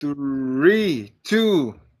Three,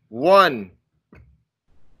 two, one.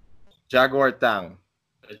 Jaguar Tang.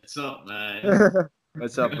 What's up, man?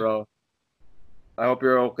 What's up, bro? I hope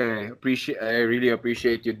you're okay. I really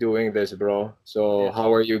appreciate you doing this, bro. So, Yeah. how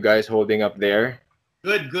are you guys holding up there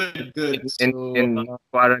Good. in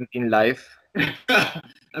quarantine life?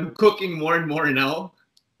 I'm cooking more and more now.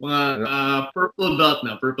 Ano? Purple belt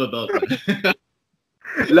na.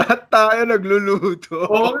 Lahat tayo nagluluto.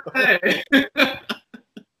 Okay.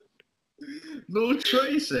 No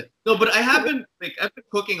choice. No, but I've been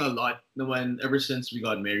cooking a lot ever since we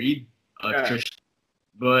got married. Yeah. Trish.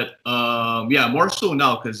 But yeah, more so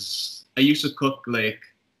now because I used to cook like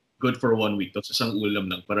good for 1 week. Tapos isang ulam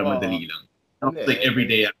lang para Oo. madali lang. Now it's like Hindi. every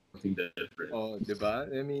day I'm something different. Oh, 'di ba?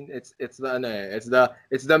 I mean, it's the ano eh, it's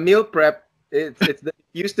the meal prep. It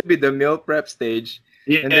used to be the meal prep stage,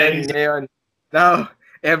 Yeah, and then ngayon, now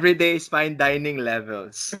every day is fine dining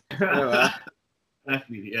levels. 'Di ba?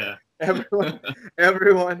 exactly. Yeah. Everyone,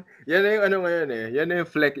 everyone. Yan na yung ano ngayon eh. Yan na yung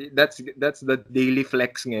flex. That's the daily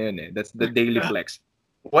flex ngayon eh. That's the daily flex.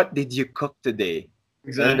 What did you cook today?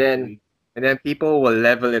 And then Exactly. and then people will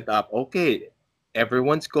level it up. Okay,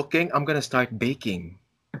 everyone's cooking. I'm gonna start baking.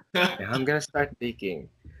 Yeah, I'm gonna start baking.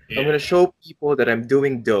 I'm Yeah. gonna show people that I'm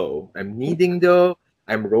doing dough. I'm kneading dough.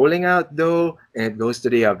 I'm rolling out dough, and it goes to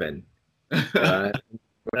the oven. Uh,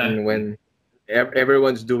 Exactly.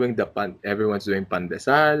 everyone's doing everyone's doing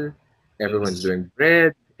pandesal, everyone's That's doing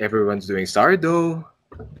bread, everyone's doing sourdough.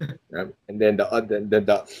 And then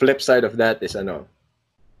the flip side of that is ano,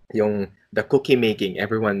 yung the cookie making.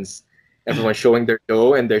 Everyone's showing their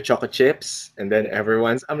dough and their chocolate chips, and then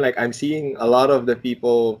I'm seeing a lot of the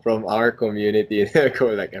people from our community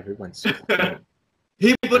go like everyone's cooking.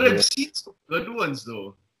 Hey, but I've Everyone, seen some good ones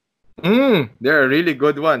though. there are really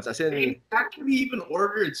good ones. As in, I actually even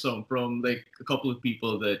ordered some from like a couple of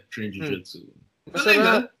people that train mm, jiu-jitsu. Galing, masarap.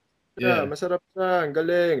 huh? Yeah, Yeah. masarap siya. Ang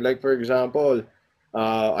galing. Like for example,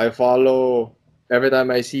 I follow every time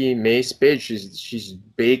I see May's page, she's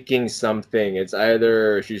baking something. It's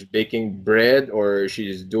either she's baking bread or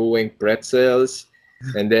she's doing pretzels.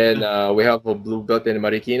 And then we have a blue belt in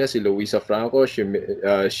Marikina, si Luisa Franco.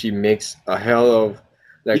 She makes a hell of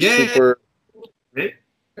like Yeah, super. right?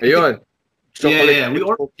 I think Ayun, chocolate yeah. We chip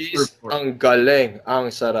ordered her cookies. before. Ang galing, ang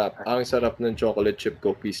sarap. Ang sarap ng chocolate chip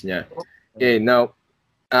cookies niya. Okay, now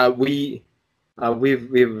we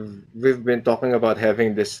we've been talking about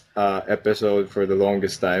having this episode for the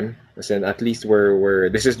longest time. As in, at least we're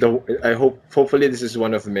this is the I hope hopefully this is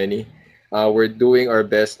one of many. We're doing our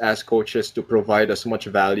best as coaches to provide as much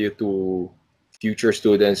value to future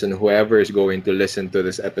students and whoever is going to listen to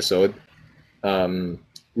this episode. Um,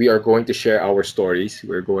 we are going to share our stories.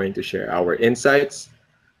 We're going to share our insights.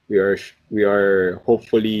 We are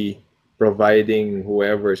hopefully providing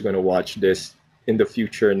whoever is going to watch this in the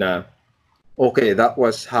future na okay, that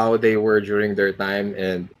was how they were during their time,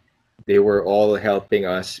 and they were all helping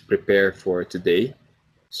us prepare for today.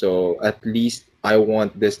 So at least I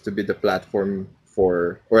want this to be the platform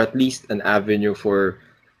for, or at least an avenue for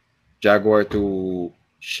Jaguar to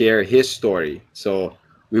share his story. So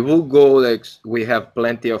we will go like we have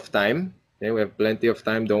plenty of time. Okay, we have plenty of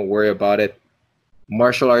time. Don't worry about it.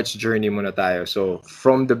 Martial arts journey muna tayo. So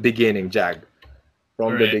from the beginning, Jag. All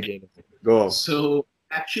From the right. beginning. Go. So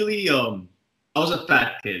actually, I was a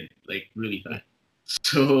fat kid, like really fat.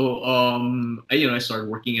 So I started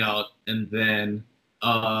working out, and then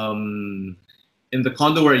in the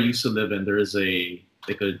condo where I used to live in, there's a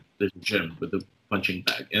gym with a punching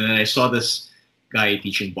bag, and then I saw this guy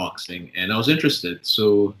teaching boxing, and I was interested.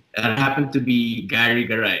 So it happened to be Gary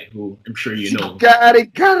Garay, who I'm sure you know. Gary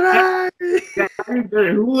Garay! Gary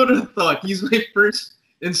Garay, who would have thought? He's my first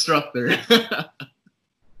instructor.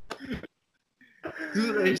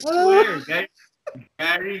 Dude, I swear,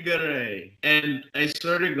 Gary Garay. And I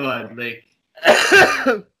swear to God, like,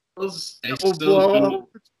 I still do. Ubo.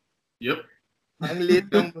 Yep. Ang liit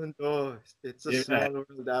ng mundo. It's a Yeah. small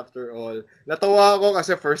world after all. Natawa ako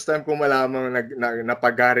kasi first time ko malamang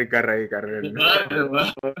napagari-garay ka rin. Diba?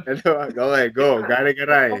 Go, go.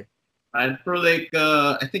 Gari-garay. And for like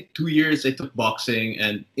I think 2 years I took boxing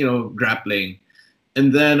and grappling. And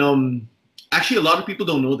then actually a lot of people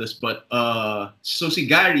don't know this, but so see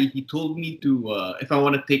Gary, he told me to if I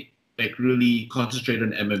want to take like really concentrate on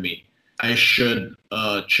MMA, I should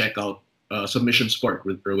check out Submission Sport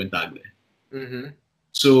with Erwin Tagle. Mm-hmm.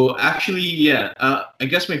 So actually, yeah, I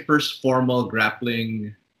guess my first formal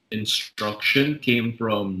grappling instruction came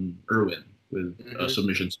from Erwin with Mm-hmm.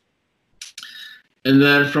 Submission. And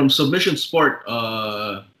then from Submission Sport,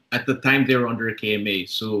 at the time they were under KMA.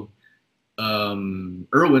 So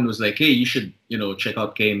Erwin was like, hey, you should, check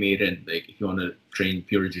out KMA and like if you want to train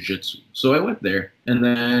pure jiu-jitsu. So I went there and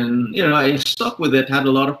then, I stuck with it, had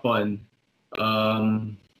a lot of fun.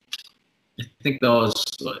 I think that was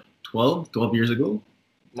what, 12 years ago?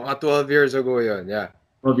 Mga 12 years ago yun, yeah.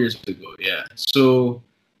 12 years ago, yeah. So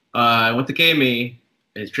I went to KMA,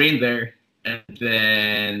 I trained there, and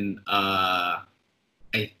then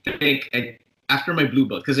I think after my blue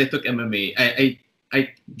belt, because I took MMA, I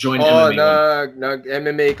joined MMA.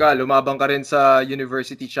 Nag-MMA ka. Lumabang ka rin sa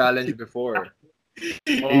University Challenge before.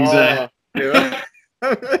 Exactly. Diba?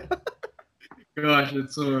 Gosh,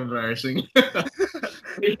 it's so embarrassing.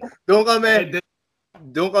 Doon kami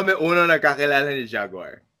unang nagkakilala ni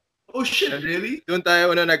Jaguar. Oh shit, really? Doon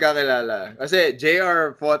tayo unang nagkakilala. Kasi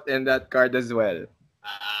JR fought in that card as well.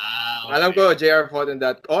 Okay. Alam ko, JR fought in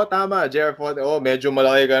that. Oh, tama. JR fought. Oh, medyo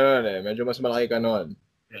malaki ka nun eh. Medyo mas malaki ka nun.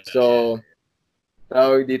 Yeah, So,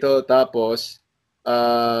 tawag dito. Tapos,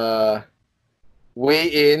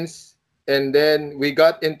 weigh-ins. And then, we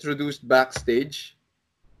got introduced backstage.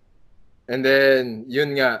 And then,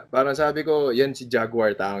 yun nga. Parang sabi ko, yan si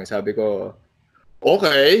Jaguar Tang. Sabi ko,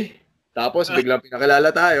 okay. Tapos, biglang pinakilala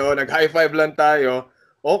tayo. Nag-high five lang tayo.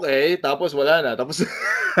 Okay. Tapos, wala na. Tapos,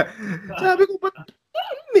 sabi ko, ba't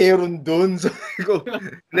meron dun? Sabi ko,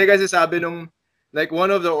 hindi kasi sabi nung, like one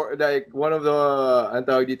of the ang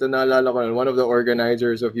tawag dito, naalala ko, one of the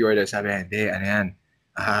organizers of URL, sabi, hindi, ano yan,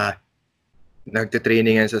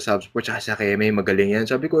 nagte-training yan sa Subsport, tsaka sa KMA, magaling yan.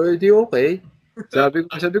 Sabi ko, di okay. Sabi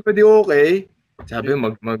ko, di okay. Sabi,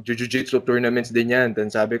 mag-jiu-jitsu tournaments din yan. Then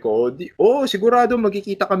sabi ko, sigurado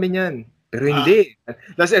magkikita kami niyan. Pero hindi.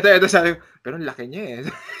 Tapos ito sabi ko, pero laki niya eh.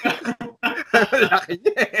 Laki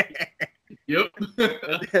niya eh. Yep.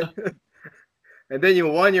 And then you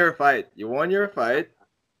won your fight. You won your fight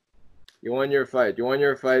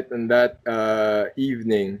in that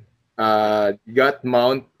evening. You got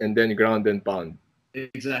mount and then ground and pound.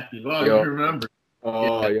 Exactly. Wow, I remember.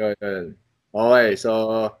 Oh, yeah. Okay,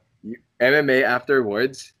 so MMA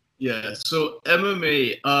afterwards. Yeah. So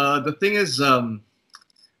MMA. The thing is,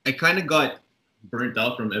 I kind of got burnt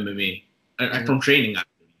out from MMA, from training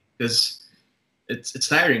actually, because it's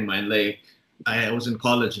tiring, man. Like I was in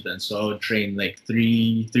college then, so I would train like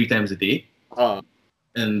three times a day,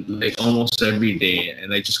 and like almost every day,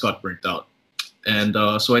 and I just got burnt out. And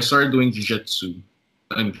so I started doing jiu-jitsu.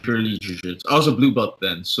 I'm purely jiu-jitsu. I was a blue belt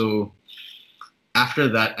then, so after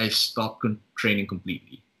that I stopped training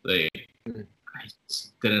completely. Like I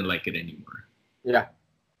just didn't like it anymore. Yeah.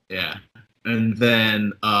 And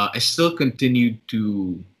then I still continued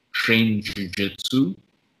to train jiu-jitsu.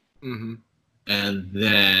 Mm-hmm. And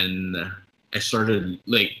then I started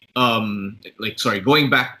going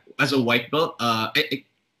back as a white belt. I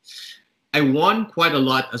won quite a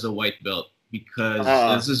lot as a white belt because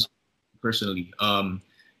this is personally.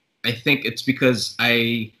 I think it's because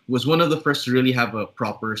I was one of the first to really have a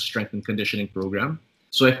proper strength and conditioning program.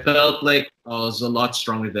 So I felt like I was a lot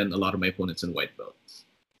stronger than a lot of my opponents in white belts.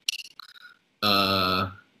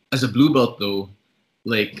 As a blue belt though,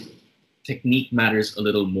 like technique matters a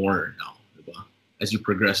little more now. As you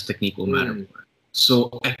progress, technique will matter more.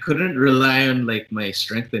 So I couldn't rely on like my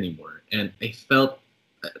strength anymore. And I felt,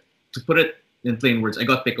 to put it in plain words, I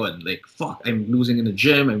got picked on. Like, fuck, I'm losing in the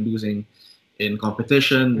gym. I'm losing in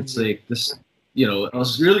competition. It's like this, I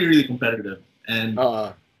was really, really competitive. And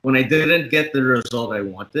when I didn't get the result I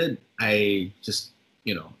wanted, I just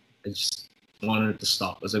wanted to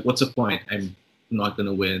stop. I was like, what's the point? I'm not going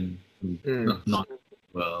to win. Not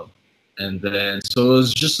well. And then, so it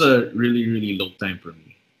was just a really, really low time for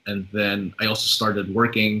me. And then I also started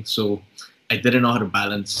working, so I didn't know how to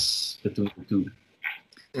balance between the two.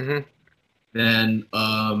 Mm-hmm. Then,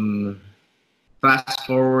 fast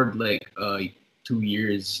forward like 2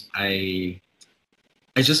 years, I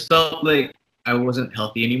just felt like I wasn't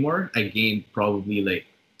healthy anymore. I gained probably like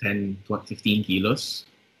 10, 15 kilos.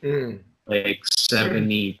 Like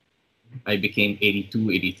 70, I became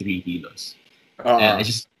 82, 83 kilos. And I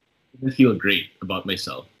just didn't feel great about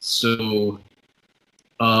myself. So,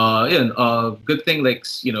 good thing, like,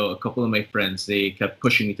 a couple of my friends, they kept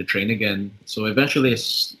pushing me to train again. So eventually I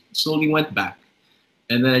slowly went back.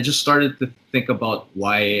 And then I just started to think about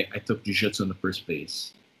why I took jiu-jitsu in the first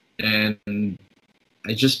place. And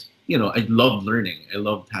I just, I loved learning. I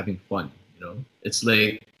loved having fun, It's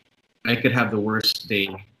like I could have the worst day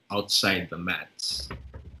outside the mats.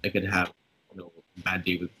 I could have, a bad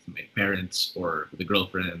day with my parents or with a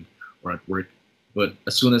girlfriend or at work. But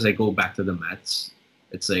as soon as I go back to the mats,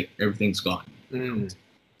 it's like everything's gone.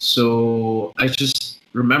 So I just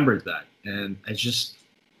remembered that. And I just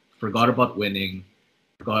forgot about winning,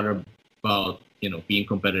 forgot about being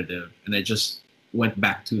competitive, and I just went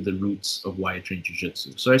back to the roots of why I trained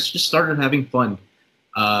jiu-jitsu. So I just started having fun.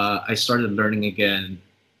 I started learning again.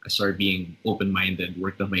 I started being open-minded,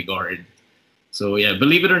 worked on my guard. So yeah,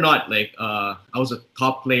 believe it or not, like I was a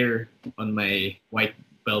top player on my white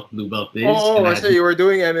belt, blue belt days. Oh, and I say you were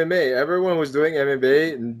doing MMA. Everyone was doing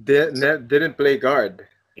MMA. Didn't play guard.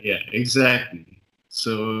 Yeah, exactly.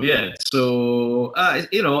 So yeah, so I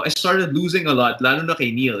started losing a lot. Lalo na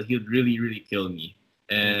kay Neil, he'd really, really kill me,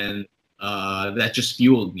 and that just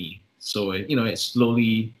fueled me. So I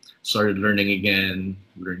slowly started learning again,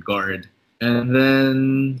 learned guard, and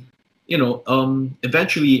then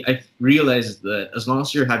eventually I realized that as long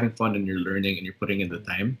as you're having fun and you're learning and you're putting in the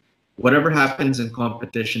time, whatever happens in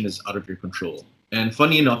competition is out of your control. And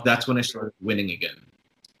funny enough, that's when I started winning again.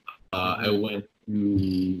 I went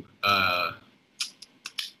to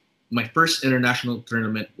my first international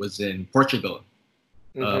tournament was in Portugal.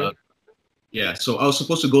 Mhm. Yeah, so I was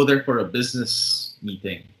supposed to go there for a business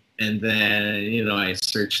meeting, and then I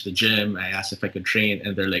searched the gym. I asked if I could train,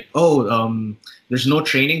 and they're like, "Oh, there's no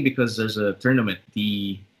training because there's a tournament,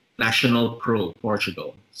 the National Pro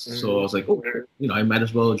Portugal." So I was like, "Oh, I might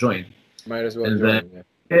as well join." Might as well And then join.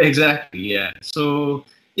 Yeah. yeah, exactly, yeah. So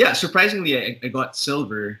yeah, surprisingly, I got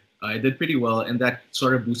silver. I did pretty well, and that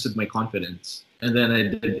sort of boosted my confidence. And then I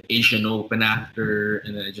did Asian Open after,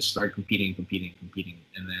 and then I just started competing,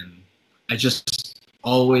 and then I just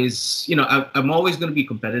always, I'm always going to be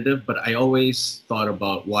competitive, but I always thought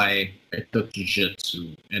about why I took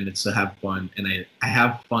jiu-jitsu, and it's to have fun, and I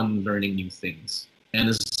have fun learning new things. And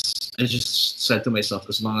I just said to myself,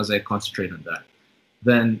 as long as I concentrate on that,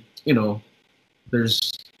 then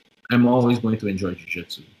there's I'm always going to enjoy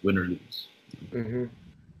jiu-jitsu, win or lose. Mhm.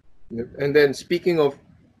 Yep. And then speaking of,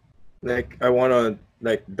 like, I want to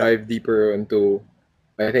like dive deeper into.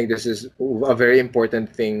 I think this is a very important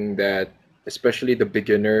thing that especially the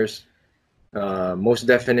beginners, most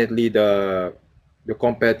definitely the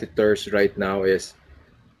competitors right now is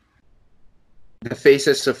the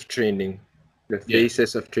phases of training. The Yeah,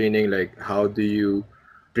 phases of training, like how do you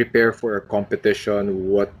prepare for a competition?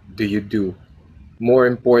 What do you do? More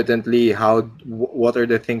importantly, what are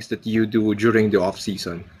the things that you do during the off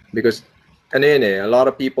season? Because ano yun a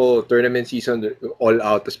lot of people tournament season all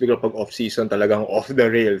out, tapos bigla pag off season talagang off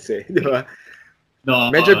the rails di ba?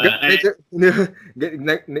 no, Medyo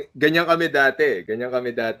ganyan kami dati. Ganyan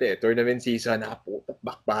kami dati. Tournament season, puta,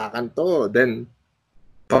 bakbakan to. Then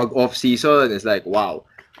pag off season, it's like wow.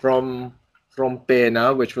 From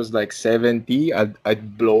Pena, which was like 70,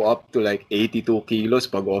 I'd blow up to like 82 kilos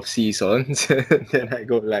pag off season. Then I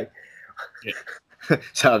go like, yeah,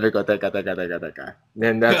 sabi ko, teka.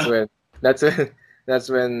 Then that's when, that's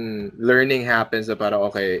when learning happens about,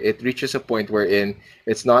 okay, it reaches a point wherein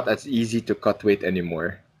it's not as easy to cut weight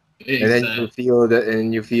anymore. And then you exactly. feel that,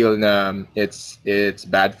 and you feel it's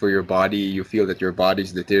bad for your body. You feel that your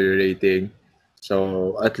body's deteriorating.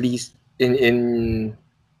 So at least in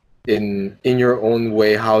your own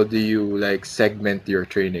way, how do you like segment your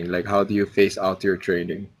training? Like how do you phase out your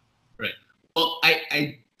training? Right. Well,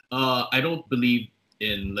 I don't believe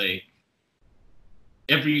in like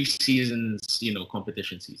every season's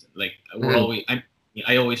competition season. Like Mm-hmm.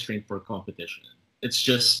 I always train for competition. It's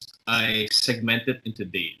just I segment it into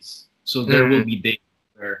days. So there will Mm-hmm. be days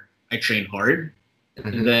where I train hard, and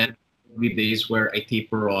Mm-hmm. then there will be days where I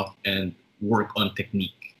taper off and work on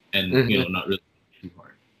technique and Mm-hmm. not really too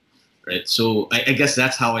hard. Right. So I guess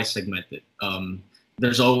that's how I segment it.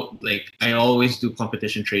 There's all like I always do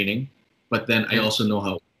competition training, but then I also know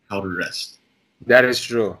how to rest. That is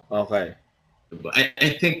true. Okay. But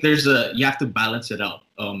I think you have to balance it out.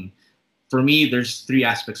 For me, there's three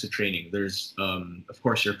aspects of training. There's of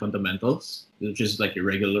course your fundamentals, which is like your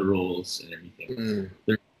regular roles and everything. Mm-hmm.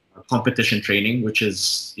 There's competition training, which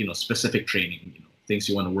is specific training, things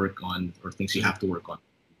you want to work on or things you have to work on.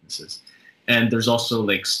 And there's also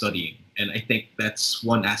like studying, and I think that's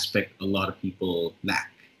one aspect a lot of people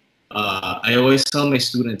lack. I always tell my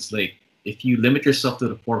students like if you limit yourself to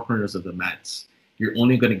the four corners of the mats, you're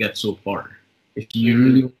only going to get so far. If you Mm-hmm.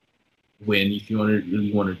 really win, if you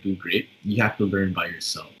really want to do great, you have to learn by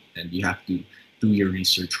yourself, and you have to do your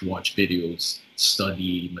research, watch videos,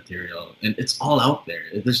 study material, and it's all out there.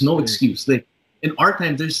 There's no excuse. Like in our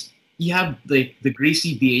time, you have like the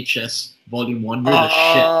Gracie VHS Volume 1. You're the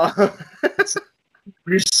shit. Ah.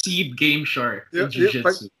 Received Game Shark in Pag,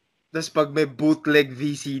 Jiu-Jitsu. tas pag may bootleg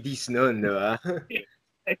VCDs nun, di ba?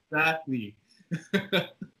 Exactly.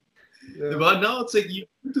 Yeah. But now it's like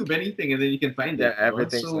YouTube anything and then you can find Yeah, it.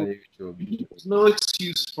 everything's on So YouTube. there's no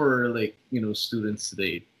excuse for like students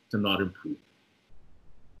today to not improve.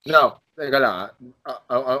 Now, teka lang,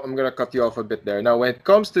 I'm gonna cut you off a bit there. Now, when it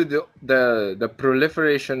comes to the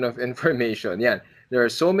proliferation of information, yeah, there are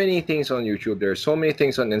so many things on YouTube. There are so many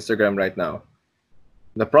things on Instagram right now.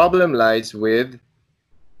 The problem lies with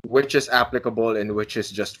which is applicable and which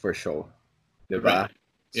is just for show, diba? Right.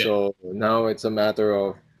 Yeah. So now it's a matter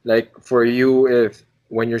of like for you, if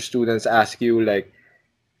when your students ask you like,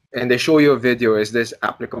 and they show you a video, is this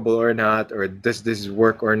applicable or not, or does this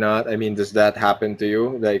work or not? I mean, does that happen to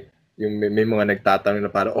you? Like, yung may mga nagtatanong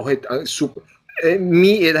na parang, oh, super.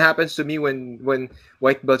 Me, it happens to me when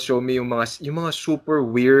white belts show me yung mga super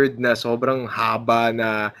weird na sobrang haba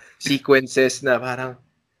na sequences na parang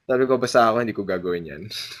sabi ko basta ako hindi ko gagawin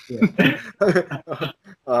yan.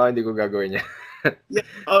 Hindi ko gagawin yan. Yeah,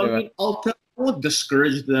 I mean, I won't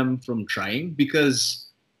discourage them from trying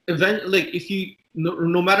because eventually, like if you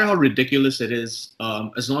no matter how ridiculous it is,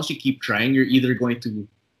 as long as you keep trying, you're either going to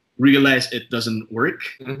realize it doesn't work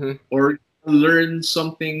or learn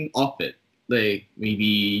something off it, like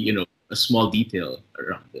maybe a small detail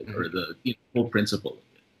around it or the whole principle.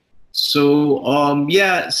 So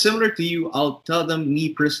yeah, similar to you, I'll tell them, me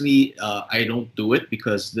personally, I don't do it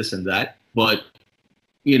because this and that, but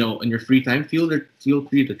in your free time, feel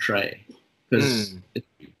free to try, because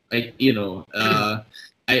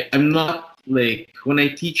I'm not like, when I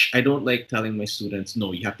teach, I don't like telling my students,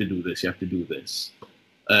 no, you have to do this, you have to do this.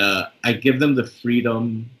 I give them the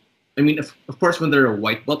freedom. I mean, of course, when they're a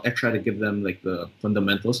white belt, I try to give them like the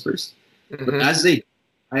fundamentals first. But as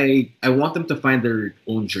I want them to find their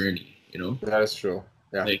own journey. That is true.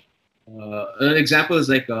 Yeah. Like an example is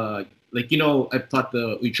like I've taught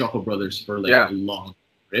the Uichoko brothers for like a long,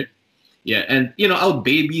 right? Yeah, and I'll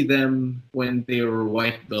baby them when they were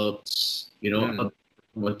white belts.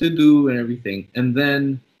 What to do and everything, and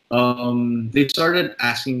then they started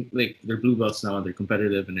asking, like, they're blue belts now and they're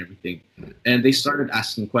competitive and everything, and they started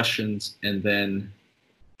asking questions, and then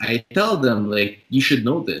I tell them, like, you should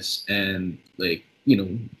know this, and like,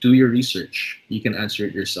 do your research, you can answer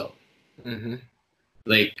it yourself.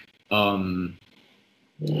 Like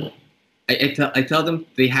I tell them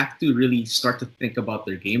they have to really start to think about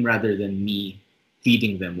their game rather than me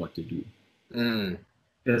feeding them what to do,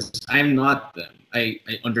 because I'm not them. I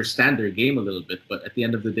understand their game a little bit, but at the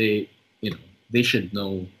end of the day, they should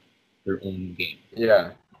know their own game.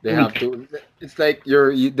 Yeah, they have to. It's like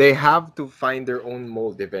they have to find their own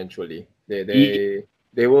mold eventually.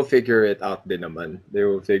 They will figure it out din naman. They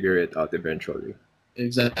will figure it out eventually.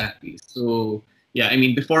 Exactly. So yeah, I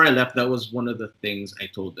mean, before I left, that was one of the things I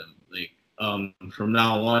told them. Like, from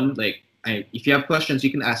now on, like, if you have questions,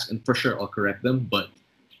 you can ask, and for sure I'll correct them. But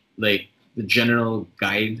like the general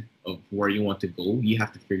guide of where you want to go, you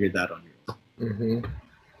have to figure that on your own.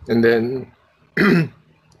 And then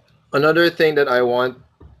another thing that I want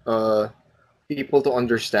people to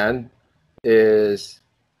understand is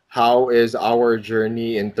how is our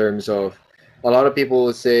journey in terms of, a lot of people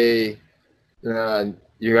will say,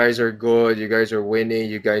 you guys are good, you guys are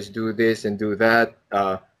winning, you guys do this and do that.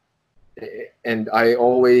 And I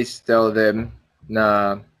always tell them,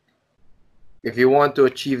 if you want to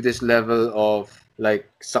achieve this level of like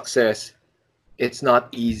success, it's not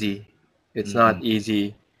easy. It's not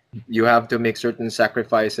easy. You have to make certain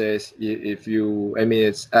sacrifices.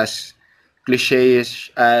 It's as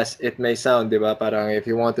cliche-ish as it may sound, diba? Parang if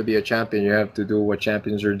you want to be a champion, you have to do what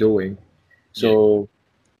champions are doing. So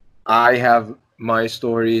I have my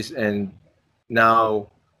stories, and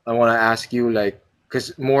now I want to ask you, like,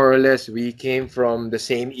 because more or less we came from the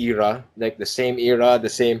same era,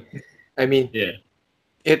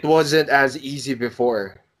 it wasn't as easy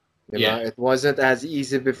before. It wasn't as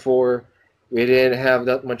easy before. We didn't have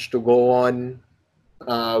that much to go on.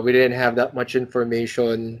 We didn't have that much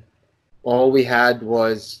information. All we had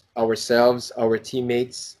was ourselves, our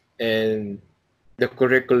teammates, and the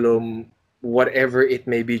curriculum, whatever it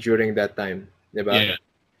may be during that time. Diba?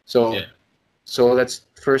 So let's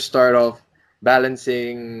first start off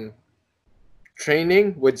balancing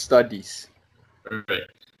training with studies. Right.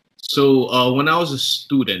 So when I was a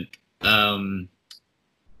student, I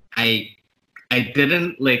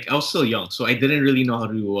didn't, like, I was still young, so I didn't really know how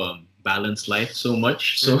to balance life so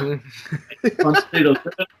much. So I concentrated a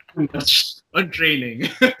little too much on training.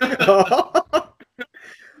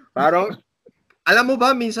 Parang, alam mo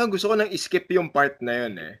ba, minsan gusto ko nang skip yung part na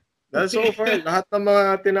yun eh. Dahil so far, lahat ng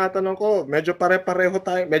mga tinatanong ko, medyo pare-pareho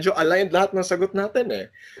tayo, medyo aligned lahat ng sagot natin eh.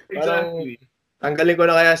 Parang, Exactly. tanggalin ko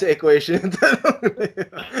na kaya sa equation yung tanong.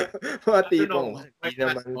 Mga tipong, Like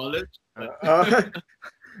naman. Knowledge.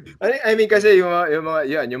 I mean kasi yung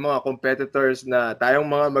mga competitors na tayong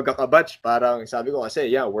mga magkakabatch, parang sabi ko kasi,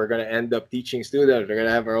 yeah, we're gonna end up teaching students. We're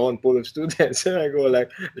gonna have our own pool of students. And I go like,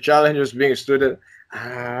 the challenge was being a student.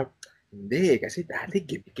 Hindi, kasi dati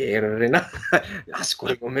gimikero rin ako. Last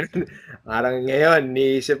ko rin. Parang ngayon,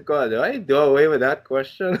 niisip ko, do I do away with that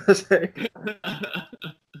question? I was like,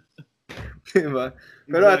 diba?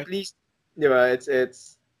 Pero at least, diba,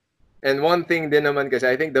 it's, and one thing din naman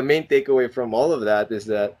kasi, I think the main takeaway from all of that is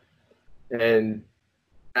that, and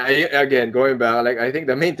again, going back, like, I think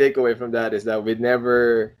the main takeaway from that is that we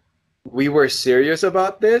were serious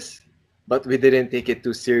about this, but we didn't take it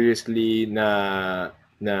too seriously na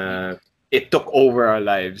it took over our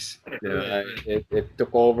lives. You know, it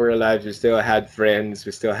took over our lives. We still had friends.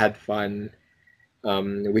 We still had fun.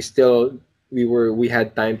 We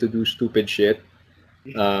had time to do stupid shit.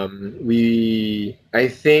 I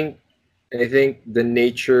think the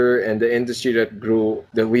nature and the industry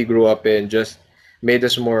that we grew up in just made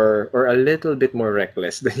us more or a little bit more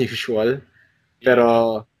reckless than usual.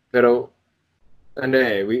 Pero ano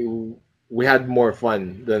we had more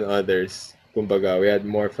fun than others. Kumbaga, we had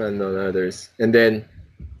more fun than others. And then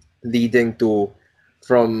leading to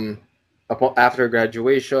from after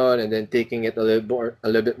graduation and then taking it a little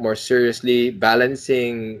bit more seriously,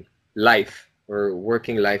 balancing life or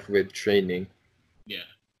working life with training. Yeah.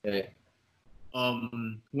 Eh,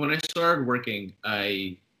 When I started working,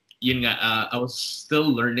 I was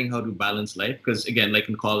still learning how to balance life because again, like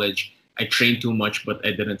in college, I trained too much, but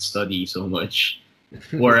I didn't study so much.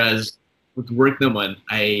 Whereas with work naman,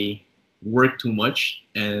 I worked too much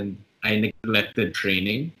and I neglected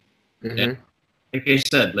training. And like I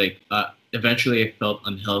said, eventually I felt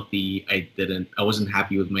unhealthy. I wasn't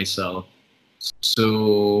happy with myself.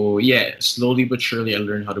 So yeah, slowly but surely I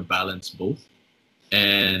learned how to balance both.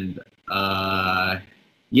 And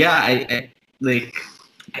yeah, I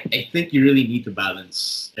think you really need to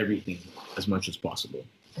balance everything as much as possible.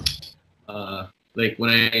 Like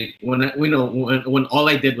when all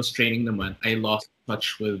I did was training naman, I lost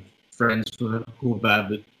touch with friends who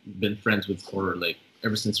have been friends with for like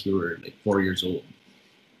ever since we were like 4 years old.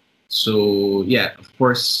 So yeah, of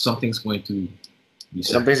course something's going to be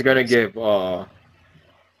Something's gonna give.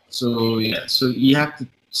 So yeah, so you have to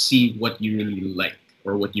see what you really like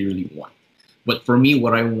or what you really want. But for me,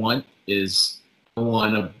 what I want is I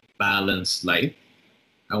want a balanced life.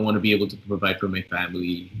 I want to be able to provide for my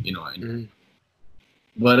family,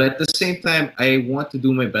 but at the same time, I want to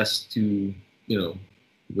do my best to,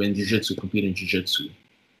 win jiu-jitsu, compete in jiu-jitsu.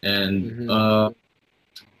 And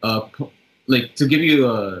like to give you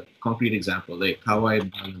a concrete example, like how I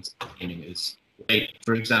balance training is, like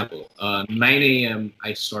for example, 9 a.m.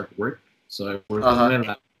 I start work, so I work on my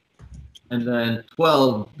lap, and then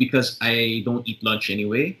 12 because I don't eat lunch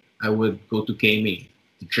anyway. I would go to KMA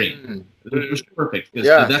to train, which was perfect because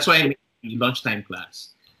that's why I made the lunchtime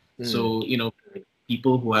class. So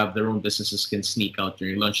people who have their own businesses can sneak out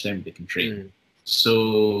during lunchtime. They can train.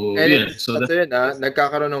 So and so that's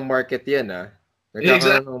nagkakaroon ng market yan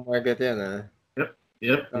Nagkakaroon ng market yan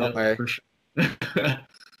Yep. Okay. For sure.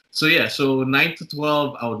 So yeah, so 9 to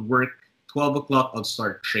 12 I would work. 12 o'clock I'll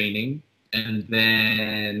start training, and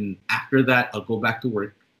then after that I'll go back to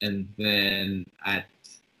work, and then at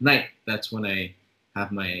night that's when I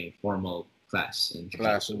have my formal class in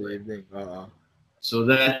Class in the evening. So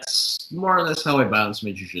that's more or less how I balance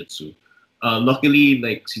my jiu-jitsu. Luckily,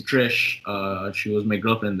 like si Trish, she was my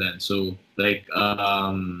girlfriend then, so like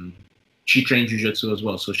she trained jiu-jitsu as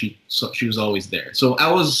well, so she was always there. So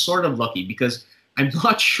I was sort of lucky because I'm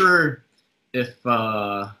not sure if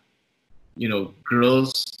girlfriends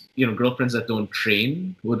that don't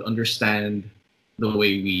train would understand the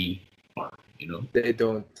way we are. They don't. They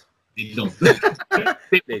don't.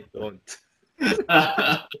 They don't.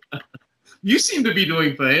 You seem to be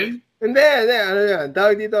doing fine. Hindi, ano yan,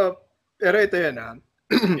 tawag dito, pero ito yan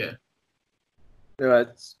Yeah. Diba?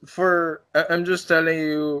 I'm just telling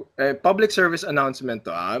you, a public service announcement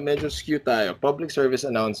to medyo skew tayo. Public service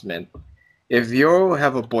announcement. If you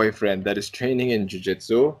have a boyfriend that is training in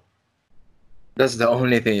jiu-jitsu, that's the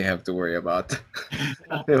only thing you have to worry about.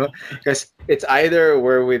 Because it's either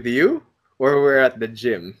we're with you or we're at the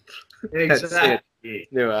gym. That's it.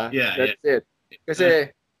 Diba? Yeah, that's it.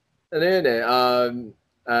 Kasi, ano yun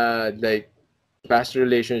like, past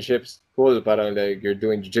relationships, cool, parang like, you're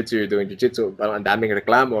doing jiu-jitsu, parang ang daming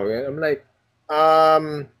reklamo. I'm like,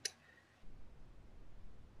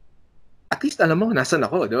 at least alam mo nasan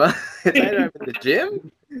ako, di ba? It's either I'm in the gym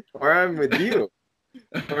or I'm with you.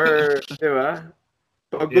 Or, di ba?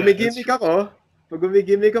 Pag gumigimik ako,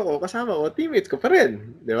 kasama ko, teammates ko pa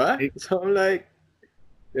rin. Di ba? So I'm like,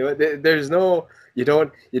 di ba? There's no, you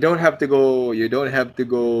don't have to go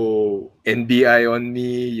NBI on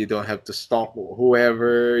me. You don't have to stalk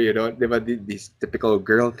whoever. You don't. Diba, these typical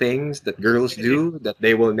girl things that girls do that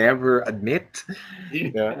they will never admit.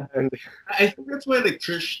 Yeah, Yeah. and I think that's why like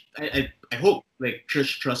Trish. I hope like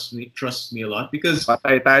Trish trusts me a lot because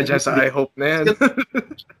patay tayo she's dyan sa gonna be, I hope na she's yan.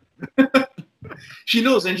 gonna, she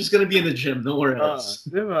knows I'm just gonna be in the gym, nowhere else.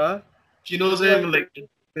 Diba? She knows Diba? I'm like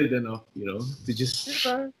good enough, to just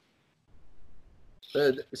Diba?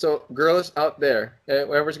 So girls out there,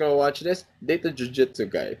 whoever's gonna watch this, date the jiu-jitsu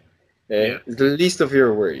guy. yeah. It's the least of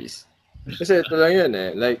your worries. Kasi ito lang yun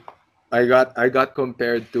eh. Like, I got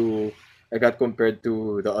compared to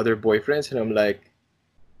the other boyfriends, and I'm like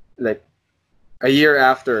a year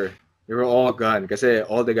after, they were all gone. Kasi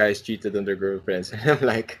all the guys cheated on their girlfriends. And I'm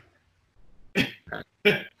like,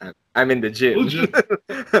 I'm in the Told gym. you.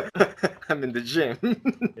 I'm in the gym.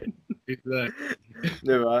 Exactly.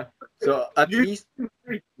 Diba? So at You're least, getting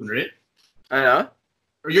married soon, right? ano?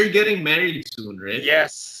 Or you're getting married soon, right?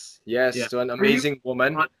 Yes, Yeah. to an Are you amazing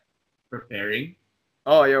woman. not preparing?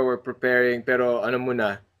 Oh yeah, we're preparing. Pero ano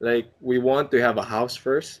muna, like we want to have a house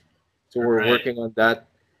first, so we're Right. working on that.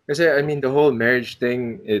 Kasi I mean, the whole marriage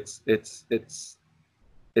thing, it's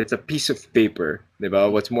a piece of paper,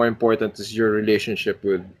 diba? What's more important is your relationship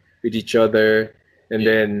with each other, and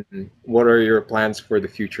Yeah. then what are your plans for the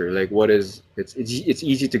future? Like, what is it's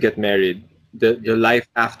easy to get married. The Yeah. life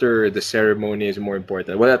after the ceremony is more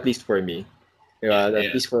important. Well, at least for me. Yeah. At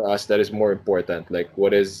Yeah. least for us, that is more important. Like,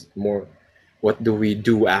 what do we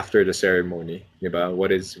do after the ceremony? Diba?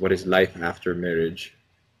 What is life after marriage?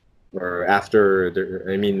 Or after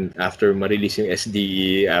marilis yung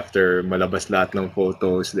SDE, after malabas lahat ng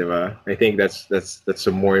photos, diba? I think that's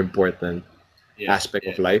a more important Yeah. aspect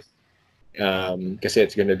Yeah. of life. Yeah. Kasi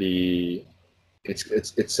it's gonna be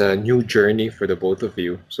it's a new journey for the both of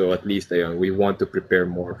you. So at least ayun, we want to prepare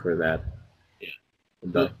more for that. Yeah.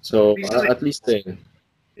 Diba? The So reason at least ayun.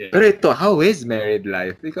 yeah. Pero ito, how is married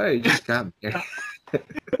life? Ikaw, you just got married.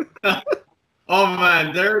 Oh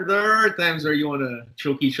man, there are times where you want to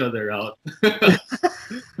choke each other out.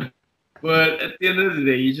 But at the end of the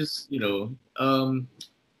day, you just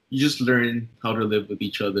learn how to live with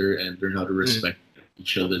each other and learn how to respect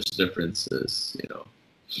each other's differences.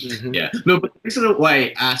 Mhm. Yeah. No, but the reason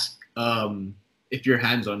why I ask if you're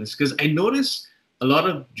hands on is because I notice a lot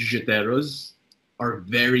of jiu-jiteros are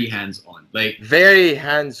very hands on. Like Very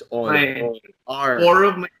hands-on. my Are four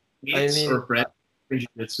of my I mates mean, or friends in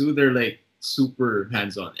jiu-jitsu, they're like super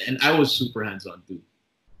hands on, and I was super hands on too.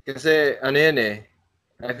 kasi ano yan eh.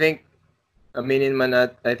 I think aminin man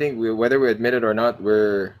at I think whether we admit it or not,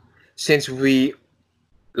 since we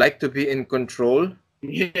like to be in control.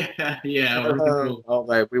 Yeah, yeah, we're control.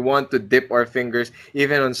 Okay, we want to dip our fingers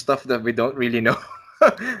even on stuff that we don't really know.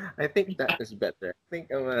 I think that is better. I think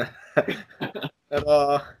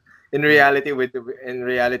pero in reality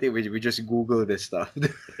we just Google this stuff.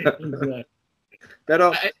 Exactly. Pero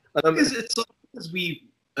I, um, it's all because we,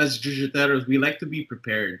 as jiu-jiteros, we like to be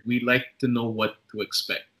prepared. We like to know what to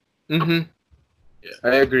expect. mhm, Yeah.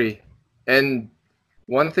 I agree. And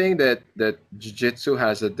one thing that jiu-jitsu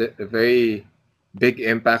has a very big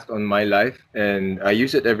impact on my life, and I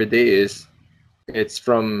use it every day, is it's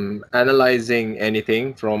from analyzing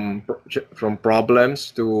anything from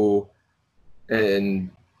problems to, and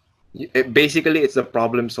basically it's a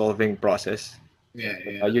problem solving process.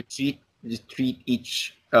 Yeah, You treat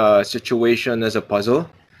each situation as a puzzle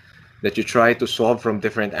that you try to solve from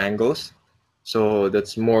different angles. So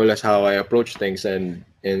that's more or less how I approach things, and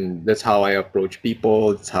that's how I approach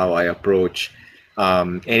people. That's how I approach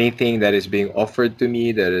anything that is being offered to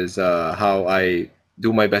me. That is how I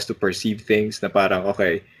do my best to perceive things. Na parang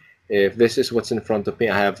okay, if this is what's in front of me,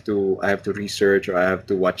 I have to research, or I have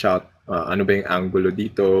to watch out. Ano ba yung angulo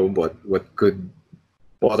dito?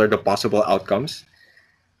 What are the possible outcomes?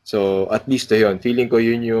 So at least yun, feeling ko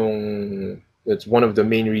yun yung that's one of the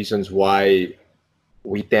main reasons why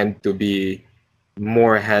we tend to be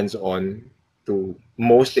more hands-on to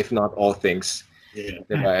most, if not all things. yeah,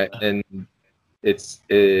 Diba? And it's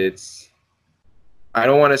I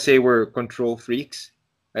don't want to say we're control freaks.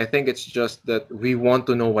 I think it's just that we want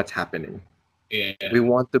to know what's happening. yeah, We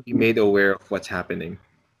want to be made aware of what's happening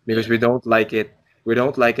because we don't like it. We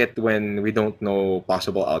don't like it when we don't know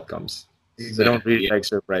possible outcomes. We don't exactly. really Yeah, like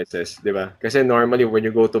surprises, di ba? Kasi normally when you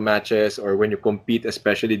go to matches or when you compete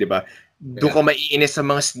especially, di ba, doon yeah, ka maiinis sa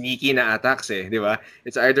mga sneaky na attacks eh, di ba?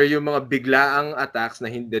 It's either yung mga biglaang attacks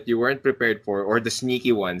that you weren't prepared for, or the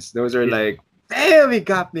sneaky ones. Those are yeah, like, damn, he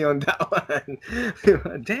got me on that one.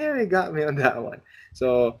 Damn, he got me on that one.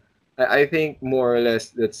 So I think more or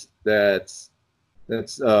less that's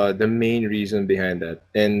That's the main reason behind that.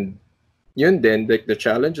 And yun din, like the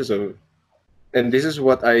challenges of, and this is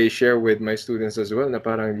what I share with my students as well, na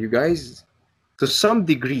parang you guys, to some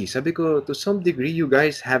degree, sabi ko, to some degree, you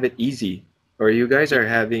guys have it easy, or you guys are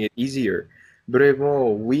having it easier. But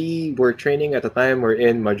we were training at a time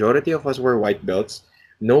wherein majority of us were white belts.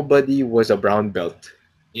 Nobody was a brown belt.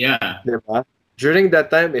 Yeah. Diba? During that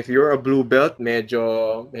time, if you're a blue belt,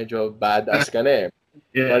 medyo badass ka na eh.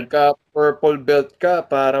 Yeah. Pagka purple belt ka,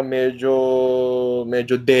 parang medyo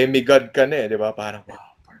demigod ka na eh, di ba? Parang,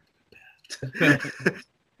 wow, purple belt.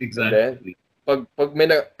 Exactly. Pag may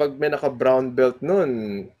naka-brown belt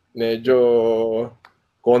nun, medyo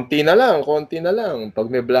konti na lang. Pag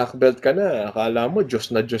may black belt ka na, akala mo,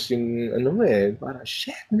 Diyos na Diyos yung ano mo eh. Parang,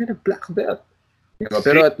 shit, may na black belt. Diba?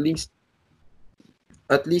 Pero at least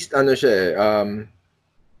ano siya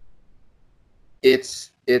eh,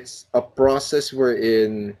 it's a process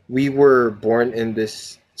wherein we were born in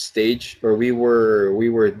this stage, or we were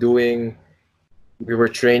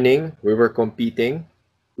training, we were competing.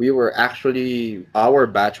 Our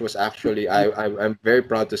batch was actually, I'm very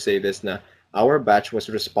proud to say this, na our batch was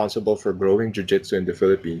responsible for growing jiu-jitsu in the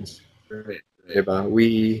Philippines. Right. Diba?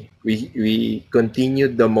 We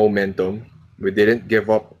continued the momentum. We didn't give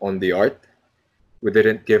up on the art. We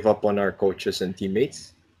didn't give up on our coaches and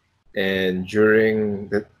teammates. And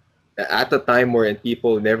at the time wherein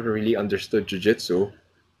people never really understood jiu-jitsu,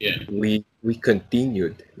 Yeah. we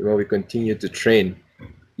continued. We continued to train,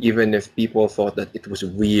 even if people thought that it was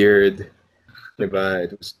weird,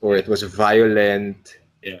 diba? It was violent,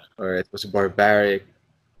 Yeah. or it was barbaric.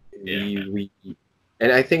 Yeah.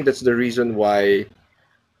 And I think that's the reason why,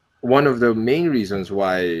 one of the main reasons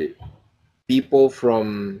why people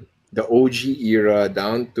from the OG era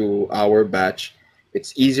down to our batch,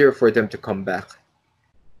 it's easier for them to come back.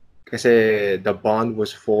 Kasi the bond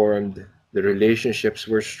was formed, the relationships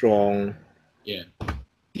were strong. Yeah.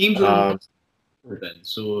 Teams were then.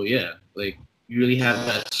 So yeah, like you really have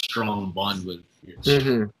that strong bond with your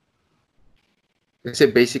Mhm. Kasi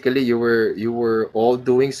basically you were all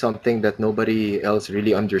doing something that nobody else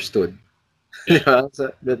really understood. Yeah. Yeah.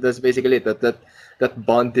 So that's basically it. That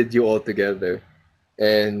bonded you all together.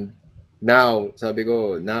 And now, sabi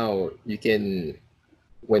ko, now you can,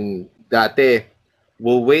 when dati,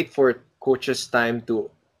 we'll wait for coaches' time to,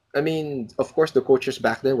 I mean, of course, the coaches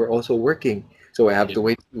back then were also working. So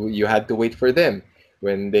you had to wait for them.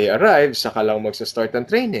 When they arrive, saka lang magsa-start ang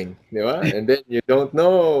training. Di ba? And then you don't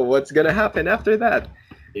know what's gonna happen after that.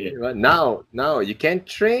 Yeah. Di ba? Now, you can't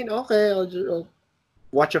train. Okay, I'll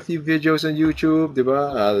watch a few videos on YouTube. Di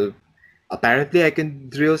ba? Apparently, I can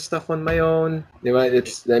drill stuff on my own. Di ba?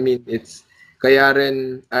 It's kaya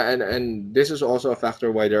rin, and this is also a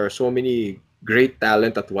factor why there are so many great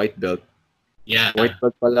talent at white belt. Yeah. White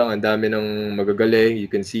belt pa lang, ang dami ng magagaling. You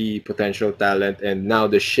can see potential talent, and now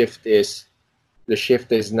the shift is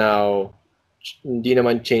now hindi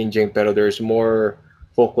naman changing, pero there's more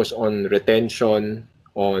focus on retention,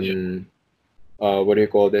 on what do you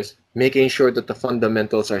call this? Making sure that the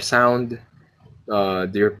fundamentals are sound.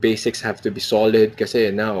 Your basics have to be solid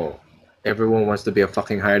kasi now everyone wants to be a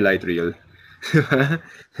fucking highlight reel.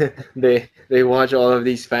 they watch all of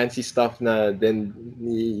these fancy stuff na, then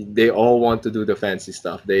they all want to do the fancy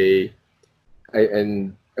stuff.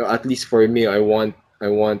 And at least for me, I want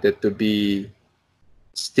it to be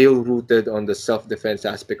still rooted on the self-defense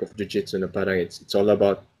aspect of jiu-jitsu, na parang it's all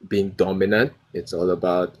about being dominant, it's all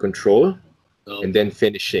about control, and then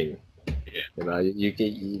finishing. Yeah.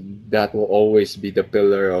 That will always be the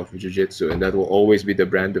pillar of jiu-jitsu, and that will always be the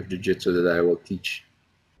brand of jiu-jitsu that I will teach.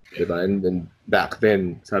 Diba? And then back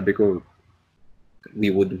then, sabi ko,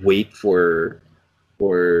 we would wait for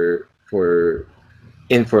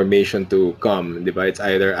information to come. Diba? It's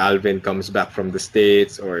either Alvin comes back from the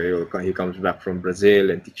States, or he comes back from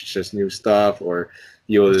Brazil and teaches us new stuff, or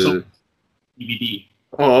you'll DVD.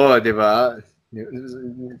 oh, diba?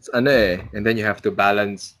 It's ano eh. And then you have to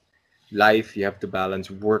balance life, you have to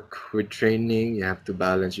balance work with training, you have to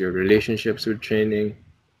balance your relationships with training,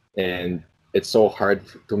 and it's so hard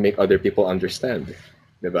to make other people understand,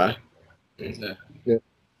 diba? Exactly. Yeah.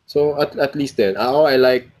 So at least then, I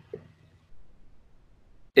like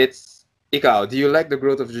it's ikaw. Do you like the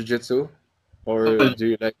growth of jiu-jitsu, or do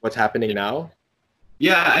you like what's happening now?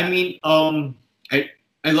 Yeah, I mean, I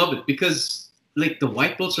love it because like the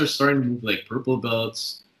white belts are starting to move like purple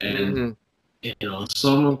belts, and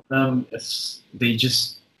some of them they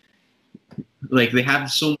just like they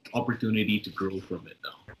have so much opportunity to grow from it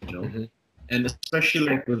now, and especially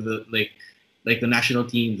like with the like the national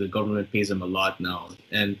team, the government pays them a lot now,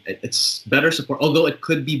 and it's better support. Although it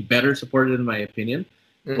could be better supported in my opinion,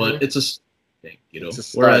 but it's everything, you know. It's a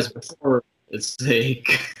start. Whereas before, it's like,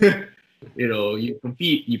 you know, you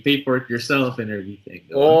compete, you pay for it yourself and everything.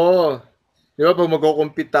 Diba? Oo. Di ba, pag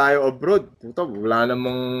magko-compete tayo abroad, puta, wala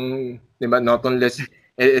namang, di ba, not unless,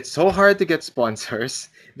 it's so hard to get sponsors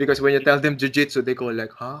because when you tell them jiu-jitsu, they go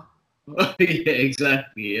like, huh? Yeah,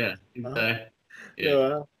 exactly. Yeah, Huh? exactly. Di Yeah,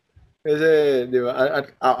 ba? Kasi, di ba,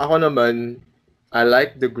 ako naman, I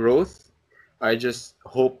like the growth. I just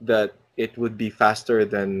hope that it would be faster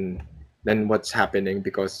than what's happening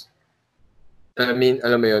because, I mean,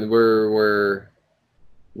 alam mo yun, we're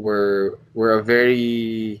a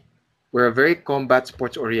very combat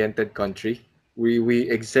sports oriented country.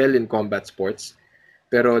 We excel in combat sports,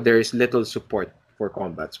 pero there is little support for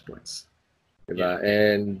combat sports, yeah. diba?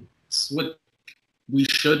 And It's what we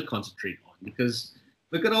should concentrate on because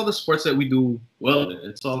look at all the sports that we do well in.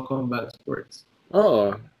 It's all combat sports.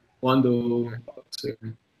 oh, Taekwondo,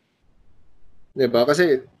 boxing. diba?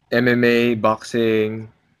 Kasi MMA, boxing,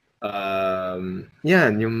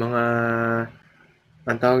 yan yung mga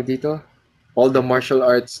ang tawag dito, all the martial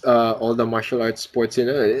arts sports, you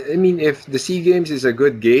know. I mean, if the SEA Games is a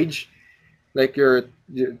good gauge, like your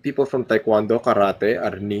people from taekwondo, karate,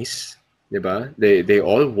 arnis, 'di ba? They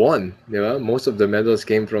all won, 'di ba? Most of the medals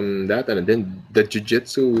came from that, and then the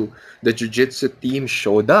jiu-jitsu team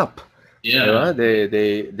showed up. 'Di ba? Yeah,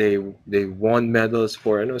 They won medals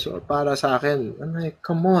for ano, so para sa akin, I'm like,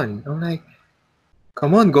 come on. I'm like,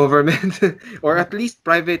 come on, government, or at least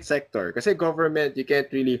private sector. Kasi government, you can't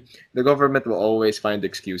really, the government will always find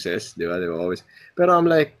excuses, 'di ba? They will always. Pero I'm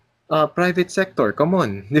like, private sector, come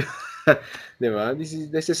on. 'Di ba?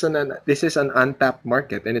 This is an untapped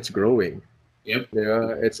market and it's growing. yep. 'Di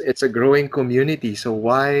ba? It's a growing community. So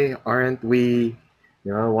why aren't we,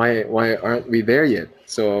 why aren't we there yet?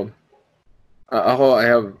 So ako, I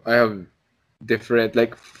have different,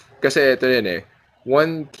 like, kasi ito yun eh,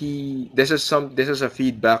 one key, this is a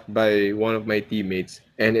feedback by one of my teammates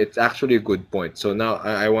and it's actually a good point. So now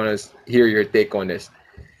I want to hear your take on this.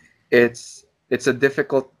 It's a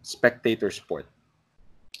difficult spectator sport.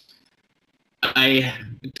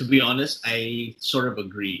 To be honest, I sort of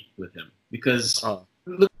agree with him because Oh.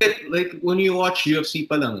 look at like when you watch UFC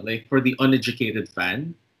pa lang, like for the uneducated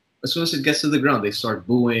fan, as soon as it gets to the ground, they start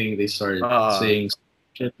booing, they start saying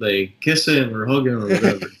shit like kiss him or hug him or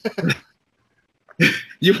whatever.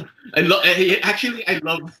 I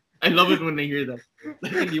love it when I hear that.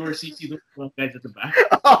 Like in your CC, those guys at the back.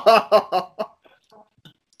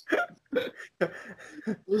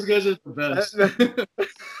 Those guys are the best.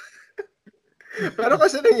 Pero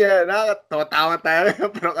kasi nakakatawa tayo,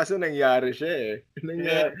 pero kasi nangyari siya eh.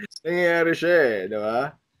 Nangyari siya eh, di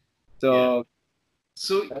ba? So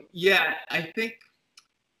yeah, I think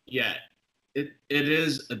it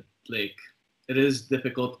is it is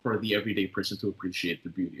difficult for the everyday person to appreciate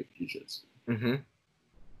the beauty of jiu-jitsu. Mm-hmm.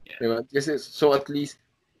 Yeah. Diba? Kasi, so at least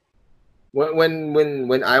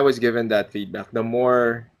when I was given that feedback, the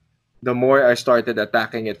more I started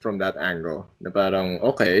attacking it from that angle. Na parang,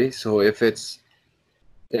 okay, so if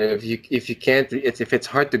you can't, if it's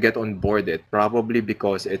hard to get on board it, probably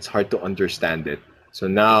because it's hard to understand it. So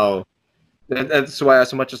now that's why,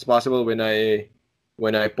 as much as possible, when I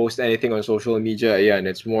post anything on social media, ayan,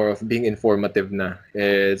 it's more of being informative na.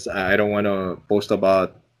 I don't want to post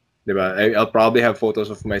about, diba? I'll probably have photos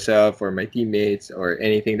of myself or my teammates or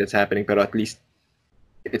anything that's happening, but at least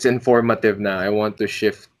it's informative na. I want to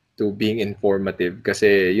shift to being informative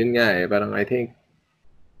kasi yun nga eh, parang I think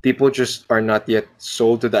people just are not yet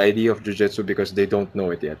sold to the idea of jiu-jitsu because they don't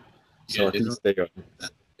know it yet. So at least they don't.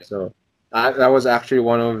 So that was actually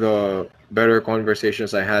one of the better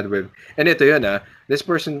conversations I had with, and ito yun this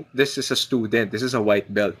person, this is a student, this is a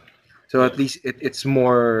white belt. So at least it's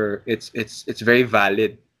more, it's very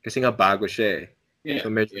valid kasi nga bago siya eh. Yeah, so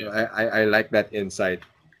medyo, I like that insight.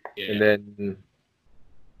 Yeah. And then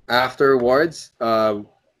afterwards,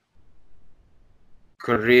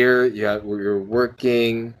 career, you're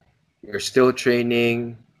working, you're still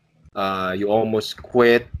training, you almost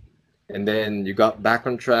quit, and then you got back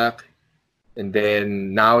on track, and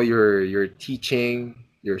then now you're teaching,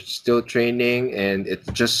 you're still training, and it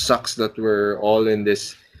just sucks that we're all in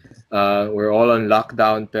this, we're all on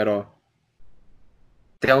lockdown. Pero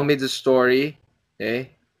tell me the story,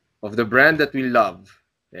 of the brand that we love,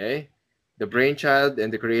 the brainchild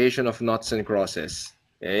and the creation of Knots and Crosses.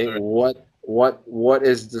 Right. What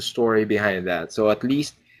is the story behind that? So at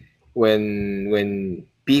least when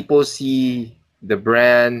people see the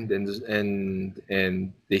brand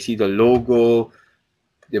and they see the logo,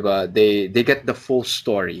 diba, they get the full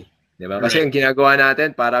story, diba? Kasi Right. ang ginagawa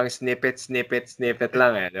natin parang snippet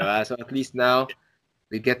lang eh, diba? So at least now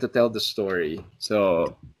we get to tell the story.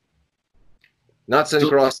 So Nuts and So,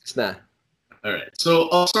 crosses na. all right. So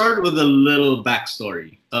I'll start with a little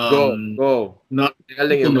backstory. Go. Not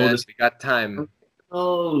Telling you, people know man. this. We got time.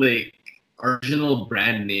 Oh, like original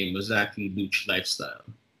brand name was actually Luch Lifestyle.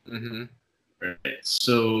 Mm-hmm. Right.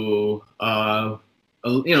 So,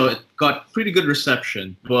 it got pretty good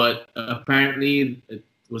reception, but apparently it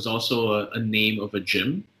was also a name of a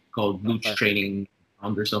gym called Luch Okay. Training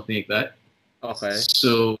Ground or something like that. Okay.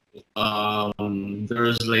 So, there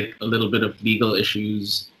was like a little bit of legal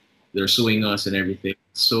issues. They're suing us and everything.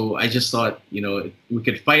 So I just thought, we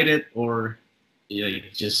could fight it or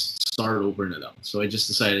just start over now. So I just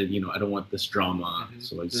decided, I don't want this drama. Mhm.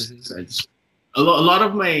 So I just Mhm. decided a lot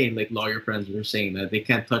of my like lawyer friends were saying that they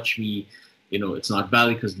can't touch me. It's not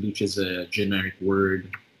valid because lucha is a generic word.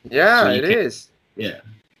 So Yeah, you it can't. is. Yeah.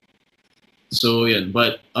 So yeah,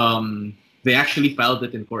 but they actually filed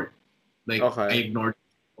it in court. Like I Okay. ignored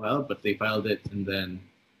it well, but they filed it, and then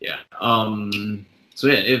yeah. So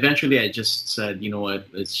yeah, eventually I just said, you know what,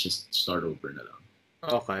 let's just start over now.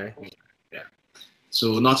 Okay. Yeah.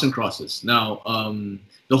 So knots and crosses. Now,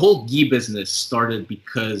 the whole gi business started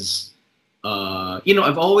because,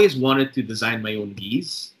 I've always wanted to design my own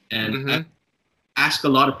gis, and I Mm-hmm. ask a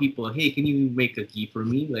lot of people, hey, can you make a gi for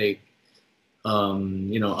me? Like,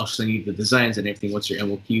 I'll send you the designs and everything. What's your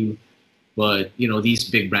MOQ? But these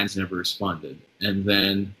big brands never responded. And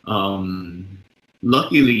then,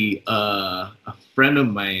 luckily, a friend of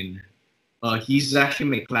mine, he's actually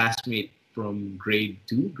my classmate from grade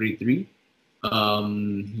 2, grade 3.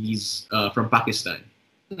 He's from Pakistan.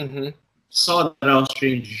 Mm-hmm. Saw that I was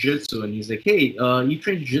training jiu-jitsu, and he's like, hey, you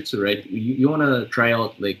train jiu-jitsu, right? You want to try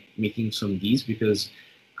out like making some gis because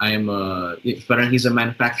I'm parang he's a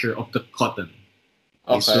manufacturer of the cotton.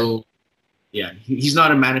 Okay, Okay. so yeah, he's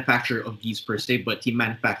not a manufacturer of gis per se, but he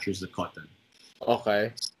manufactures the cotton.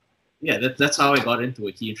 Okay. Yeah, that's how I got into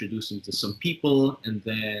it. He introduced me to some people, and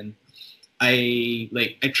then I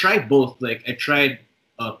tried both. Like I tried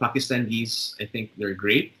Pakistan gis. I think they're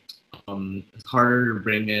great. It's harder to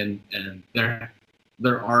bring in, and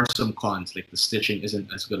there are some cons. Like the stitching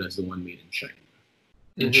isn't as good as the one made in China.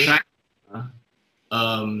 In Mm-hmm.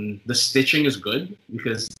 China, the stitching is good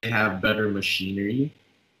because they have better machinery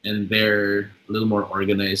and they're a little more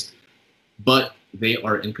organized, but they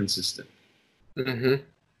are inconsistent. Mm-hmm.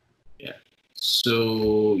 Yeah.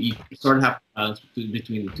 So you sort of have to balance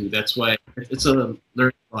between the two. That's why it's a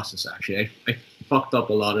learning process. Actually, I fucked up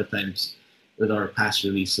a lot of times with our past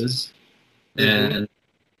releases, Mm-hmm.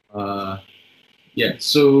 and yeah.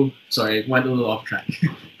 So sorry, I went a little off track.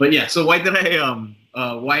 But yeah. So why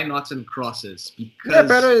knots and crosses? Yeah,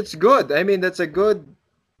 pero Because it's good. I mean, that's a good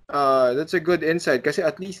insight kasi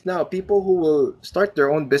at least now people who will start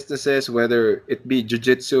their own businesses, whether it be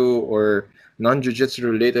jiu-jitsu or non-jiu-jitsu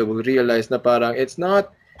related, will realize na parang it's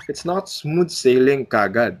not smooth sailing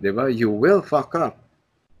kagad, 'di ba? You will fuck up,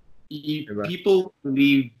 'di ba?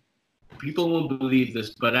 people won't believe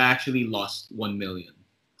this, but I actually lost 1 million,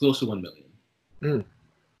 close to 1 million, Mm.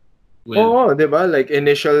 with Oo, 'di ba? Like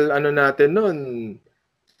initial ano natin noon,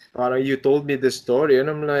 parang you told me the story and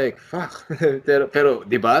I'm like, fuck. pero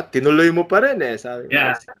 'di ba? Tinuloy mo pa rin eh. Sabi ko,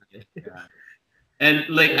 yeah, yeah. And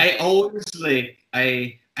like I always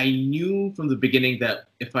I knew from the beginning that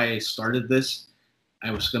if I started this, I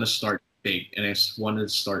was gonna start big, and I just wanted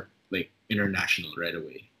to start like international right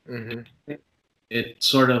away. Mhm. It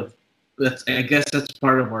sort of that's I guess that's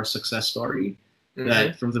part of our success story. Mhm.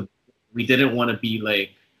 That from the we didn't want to be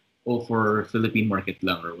like for Philippine market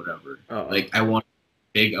lang or whatever. Oo. Like I want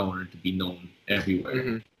big, I wanted to be known everywhere.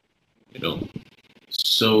 Mhm. You know.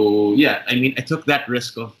 So yeah, I mean I took that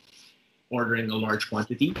risk of ordering a large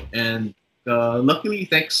quantity, and luckily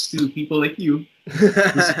thanks to people like you,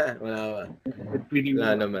 this Wala ba? did pretty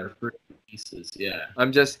Wala well naman. for first pieces. Yeah.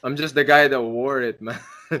 I'm just the guy that wore it, man.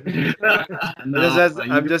 No,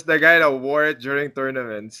 I'm you. just the guy that wore it during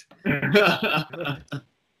tournaments. Yeah.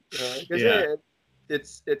 Kasi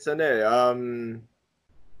it's ano eh,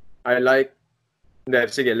 I like that.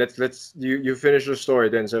 Sige, let's you finish the story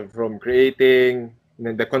then. So from creating and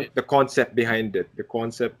then the concept behind it, the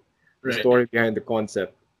Right. story behind the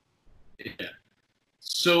concept. Yeah.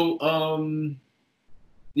 So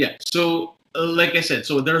yeah. So like I said,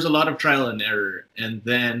 so there's a lot of trial and error, and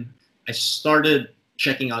then I started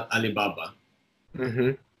checking out Alibaba.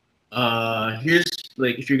 Mm-hmm. Here's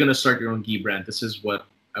like if you're gonna start your own gi brand, this is what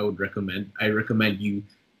I would recommend. I recommend you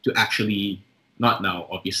to actually not now,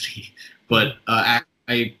 obviously, but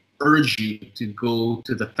I urge you to go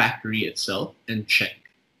to the factory itself and check.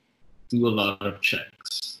 Do a lot of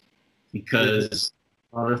checks because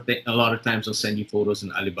a lot of times they'll send you photos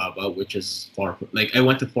in Alibaba, which is far. Like I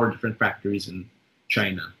went to 4 different factories in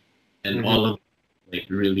China, and Mm-hmm. all of like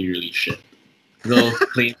really, really shit. They'll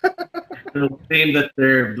claim, they'll claim that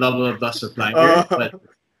they're blah blah blah supplier, but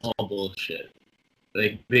all bullshit.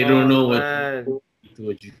 Like they don't Oh know what man. to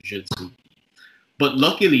a jujitsu. But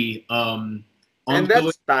luckily, And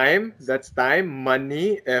ongoing, that's time,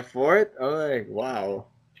 money, effort. Oh like wow.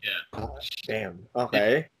 yeah, Gosh, damn.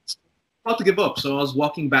 Okay. about to give up. So I was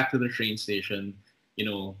walking back to the train station,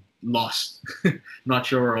 lost, not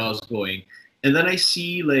sure where I was going. And then I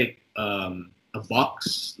see like a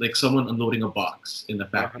box, like someone unloading a box in the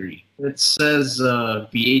factory. It says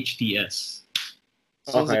VHTS.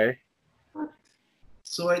 So I was like, Okay.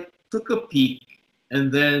 so I took a peek,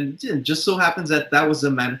 and then it just so happens that that was the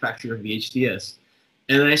manufacturer of VHTS.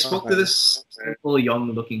 And then I spoke to Okay. this simple,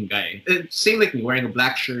 young-looking guy. Same like me, wearing a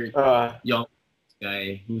black shirt, young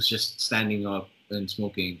guy who's just standing up and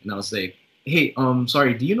smoking. And I was like, "Hey,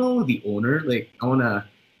 sorry, do you know the owner? Like, I wanna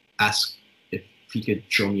ask if he could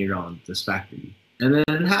show me around this factory." And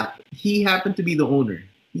then he happened to be the owner.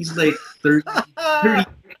 He's like 30.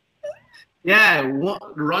 Yeah,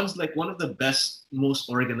 runs like one of the best, most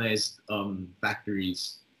organized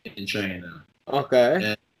factories in China. Okay.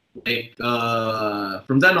 And like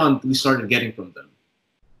from then on, we started getting from them.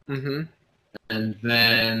 Mm-hmm. And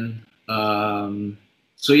then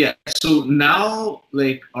so yeah, so now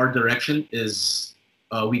like our direction is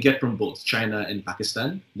we get from both China and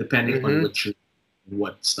Pakistan, depending on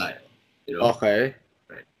what style, Okay.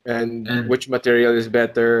 Right. And which material is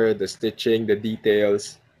better, the stitching, the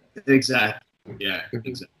details. Exactly. Yeah,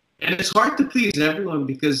 exactly. And it's hard to please everyone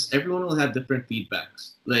because everyone will have different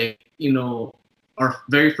feedbacks. Like, our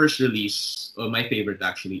very first release, my favorite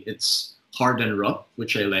actually, it's hard and rough,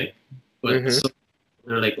 which I like. But so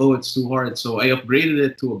they're like, oh, it's too hard. So I upgraded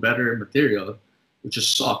it to a better material, which is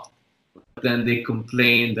soft. But then they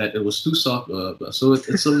complained that it was too soft. Blah, blah, blah. So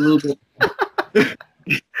it's a little bit.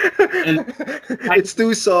 And It's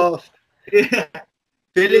too soft. yeah,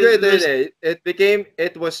 Feeling ko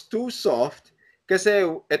it was too soft kasi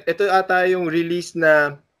ito ata yung release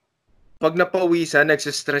na pag napawisan,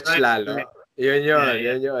 nagsistretch lalo. Right. Yun. Yeah.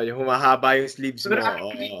 Yung humahaba yung sleeves mo. But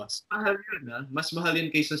actually, mas mahal yun, ha? Mas mahal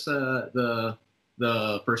yun kaysa sa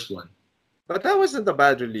the first one. But that wasn't a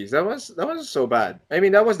bad release. That wasn't so bad. I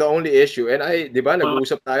mean, that was the only issue. And di ba,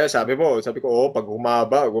 nag-uusap tayo, sabi ko, pag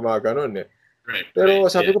humaba, gumaganon eh. Right.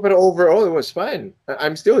 Pero sabi ko, pero overall, it was fine.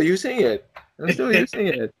 I'm still using it.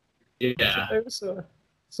 Yeah.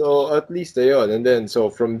 So at least ayun. And then, so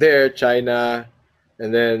from there, China,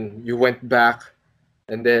 and then you went back.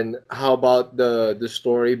 And then, how about the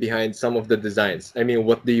story behind some of the designs? I mean,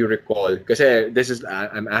 what do you recall? Kasi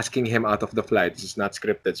I'm asking him out of the fly. This is not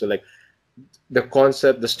scripted. So like, the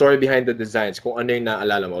concept, the story behind the designs, kung ano yung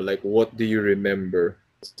naalala mo, like what do you remember?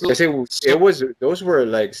 Kasi those were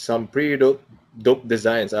like some pretty dope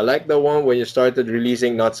designs. I like the one when you started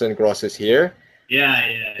releasing Knots and Crosses here. Yeah.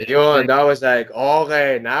 Yo, that was like,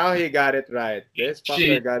 okay, now he got it right. This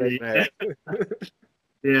fucker got it right.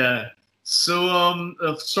 Yeah. So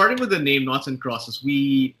starting with the name Knots and Crosses,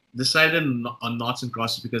 we decided on Knots and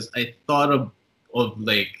Crosses because I thought of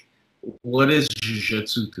like, what is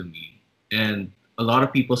jiu-jitsu to me? And a lot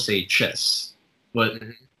of people say chess, but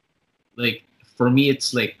like for me,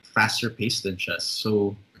 it's like faster paced than chess.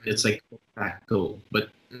 So it's like tic-tac-toe, but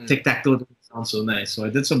tic-tac-toe doesn't sound so nice. So I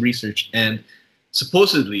did some research, and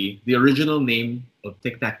supposedly the original name of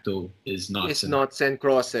tic-tac-toe is Knots. It's Knots and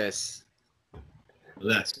Crosses.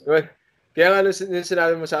 That's kaya nga nung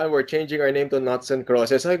sinabi mo sa akin, we're changing our name to Knots and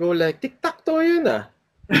Crosses. I go like, tic-tac-toe yun ah.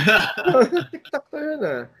 Tic-tac-toe yun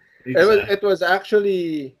ah. Exactly. It was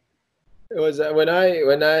actually. It was when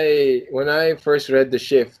I first read the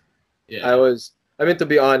shift. Yeah. To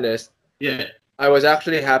be honest. Yeah. I was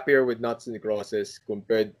actually happier with Knots and Crosses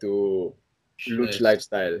compared to Luch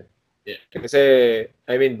Lifestyle. Yeah. Kasi,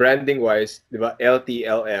 I mean, branding wise, di ba,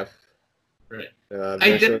 LTLF. Right.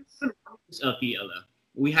 I didn't use LTLF.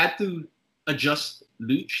 We had to adjust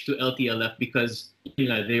Luch to LTLF because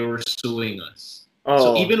they were suing us.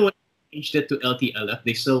 So even when we changed it to LTLF,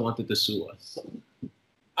 they still wanted to sue us.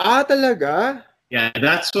 Ah, talaga? Yeah,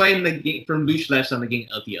 that's why from Luch Lifestyle naging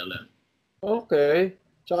LTLF. Okay.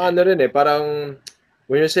 Tsaka ano rin parang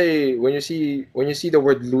when you see the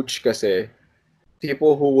word luch kasi,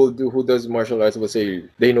 people who does martial arts will say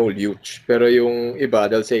they know luch. Pero yung iba,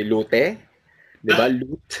 they'll say lute. Diba?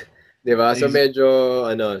 Loot. Diba? So medyo,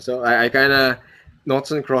 so I kinda, Knots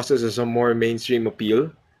and Crosses is a more mainstream appeal.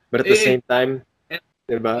 But at the same time,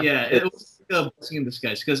 diba? Yeah, it was like a blessing in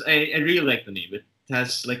disguise because I really like the name. It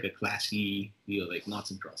has like a classy feel, like Knots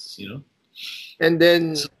and Crosses, And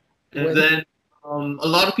then, a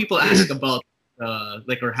lot of people ask about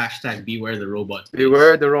like our hashtag beware the robot face.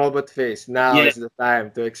 Beware the robot face. Now Yeah. is the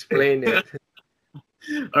time to explain it.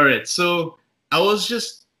 All right. So I was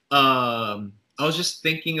just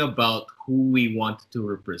thinking about who we want to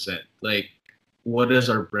represent. Like, what is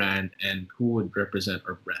our brand and who would represent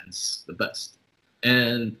our brands the best?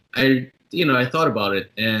 And I thought about it,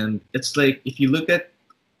 and it's like if you look at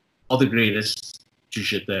all the greatest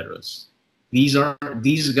jiu-jiteros, these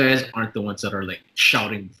guys aren't the ones that are like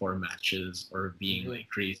shouting before matches or being like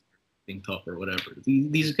crazy, being tough or whatever.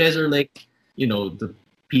 These guys are like, the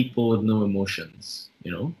people with no emotions,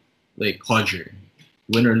 like Hodger.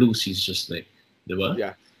 Win or lose, he's just like, diba?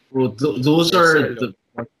 Yeah. Bro, those are Marcelo.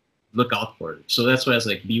 the look out for. So that's why I was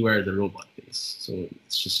like, beware the robot face. So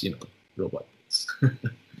it's just, robot face.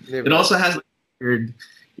 It Diba? also has like, weird,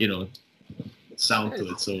 sound to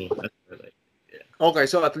it. So that's why, like, Okay,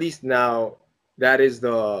 so at least now that is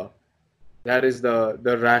the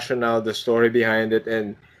rationale, the story behind it,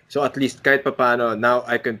 and so at least kahit papaano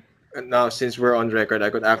now since we're on record,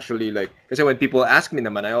 I could actually like kasi when people ask me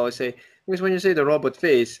naman, I always say because when you say the robot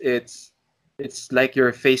face, it's like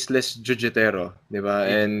your faceless jujitero, diba?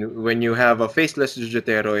 Yeah. And when you have a faceless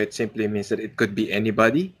jujitero, it simply means that it could be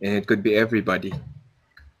anybody and it could be everybody,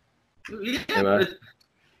 yeah, diba?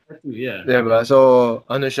 yeah. Diba? So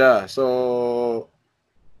ano siya? So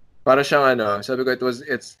para siyang ano, sabi ko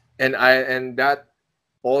and that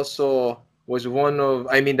also was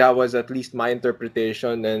that was at least my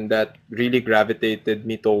interpretation, and that really gravitated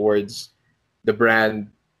me towards the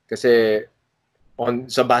brand kasi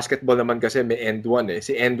sa basketball naman kasi may end one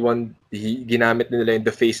si end one ginamit nila yung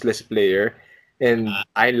the faceless player, and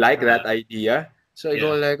I like that idea, so I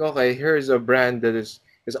go like, okay, here's a brand that is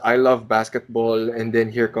because I love basketball, and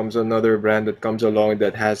then here comes another brand that comes along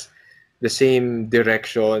that has the same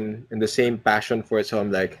direction and the same passion for it. So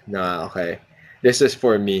I'm like, nah, okay, this is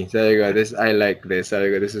for me. So I go, I like this. So I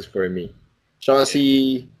go, this is for me. So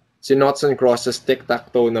si Knots and Crosses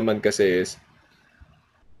tic-tac-toe naman kasi is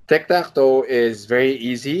tic-tac-toe is very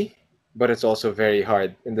easy, but it's also very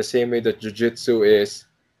hard. In the same way that jiu-jitsu is,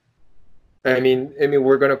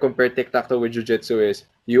 we're gonna compare tic-tac-toe with jiu-jitsu is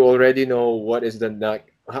you already know what is the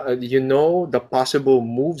possible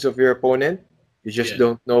moves of your opponent. You just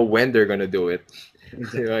don't know when they're gonna do it.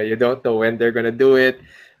 You don't know when they're gonna do it.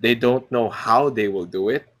 They don't know how they will do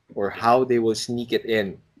it or how they will sneak it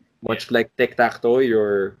in. Much like tic-tac-toe,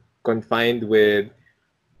 you're confined with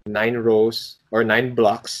 9 rows or 9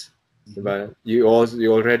 blocks. Diba? You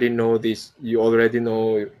already know this. You already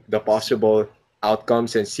know the possible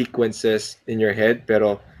outcomes and sequences in your head,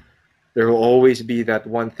 pero there will always be that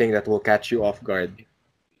one thing that will catch you off guard.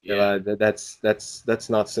 Diba? That's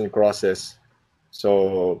Knots and Crosses.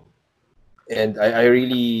 So, and I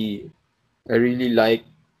really like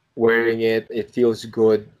wearing it. It feels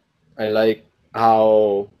good. I like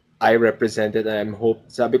how I represent it. I'm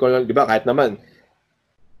sabi ko lang, di ba, kahit naman,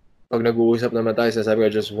 pag nag-uusap naman tayo, sabi ko, I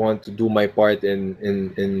just want to do my part in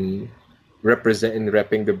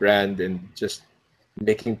repping the brand and just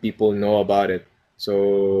making people know about it.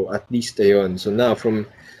 So, at least ayun. So now, from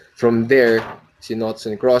there, si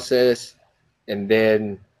Knots and Crosses, and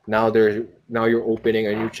then now you're opening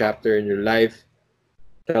a new chapter in your life.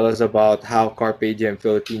 Tell us about how Carpe Diem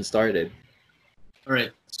Philippines started. All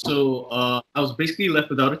right. So I was basically left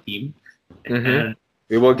without a team. And,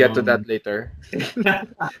 we will get to that later.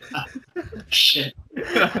 Shit.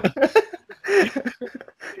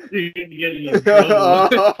 You're getting in trouble.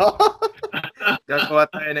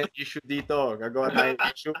 Gagawa tayo ng issue dito. Gagawa tayo ng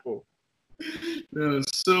issue ko. No,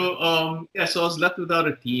 so so I was left without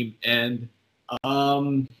a team, and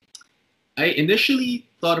I initially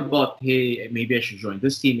thought about, hey, maybe I should join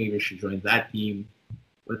this team, maybe I should join that team.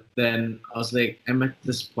 But then I was like, I'm at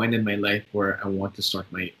this point in my life where I want to start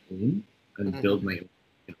my own and build my own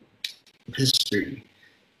history.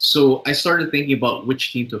 So I started thinking about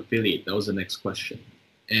which team to affiliate. That was the next question.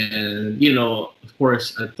 And, of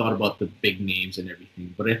course, I thought about the big names and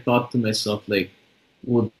everything. But I thought to myself, like,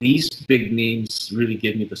 will these big names really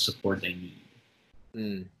give me the support I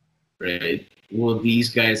need? Right? Will these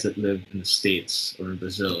guys that live in the States or in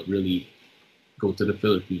Brazil really go to the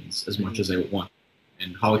Philippines as much as I want?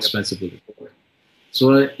 And how expensive will it be?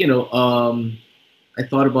 So, I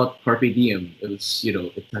thought about Carpe Diem. It was,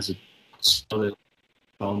 it has a solid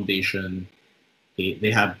foundation.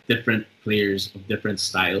 They have different players of different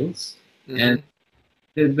styles. And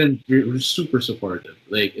they've been super supportive.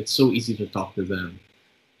 Like, it's so easy to talk to them.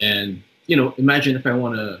 And, imagine if I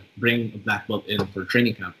want to bring a black belt in for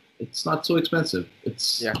training camp. It's not so expensive.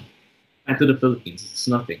 It's and to the Philippines. It's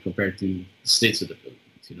nothing compared to the States of the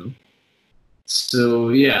Philippines,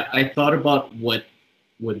 So, I thought about what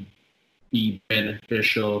would be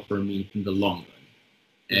beneficial for me in the long run.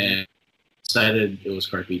 And decided it was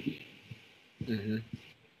Carpe Diem. Mm-hmm.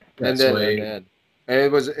 And That's then, why.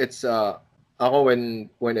 and it's ako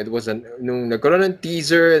when it was nung nagkaroon ng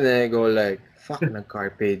teaser and then I go like, fuck,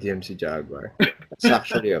 nag-Carpe Diem si Jaguar. That's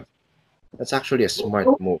actually a that's actually a smart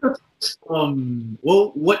move.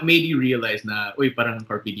 Well, what made you realize na, uy, parang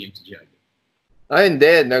Carpe Diem si Jag? Ah,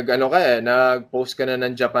 hindi. Nag-post ka na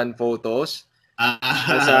ng Japan photos.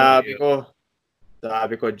 Okay.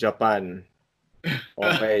 Sabi ko, Japan.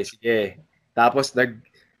 Okay, sige. Tapos,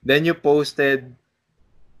 then you posted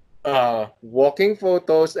walking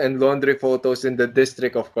photos and laundry photos in the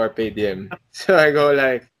district of Carpe Diem. So I go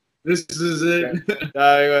like, This is it.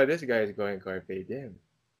 sabi ko, this guy is going Carpe Diem.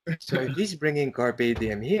 So if he's bringing Carpe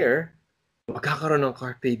Diem here, magkakaroon ng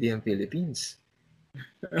Carpe Diem Philippines.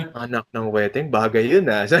 Anak ng wedding, bagay yun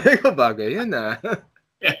ah. Sabi ko, bagay yun ah.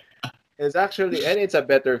 Yeah. It's actually, and it's a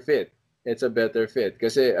better fit. It's a better fit.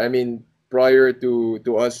 Kasi, I mean, prior to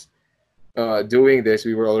us doing this,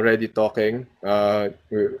 we were already talking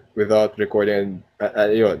without recording.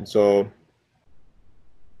 Yun. So,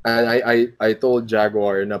 and I told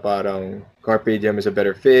Jaguar na parang Carpe Diem is a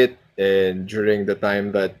better fit. And during the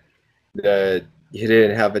time that he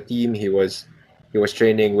didn't have a team, he was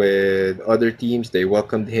training with other teams. They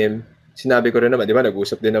welcomed him. Sinabi ko rin naman, di ba,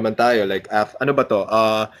 nag-usap din naman tayo. Like, ano ba to?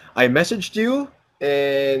 I messaged you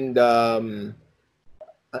and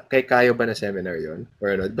kay Kayo ba na seminar yon?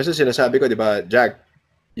 Or ano? Basta sinasabi ko, di ba, Jack,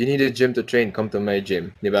 you need a gym to train, come to my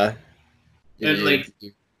gym. Di ba? And like,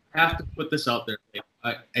 I have to put this out there. Like,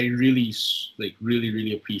 I really, like,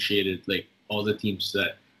 really appreciated like all the teams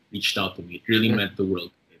that reached out to me. It really meant the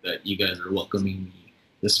world that you guys are welcoming me,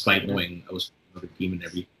 despite knowing I was another team and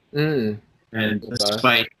everything. And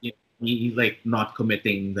despite me like not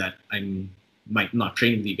committing that I might not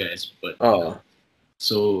train with you guys, but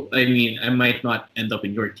so I mean I might not end up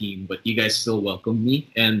in your team, but you guys still welcome me,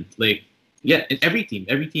 and like yeah, and every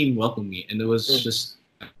team welcomed me, and it was just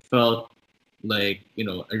I felt like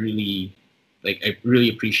I really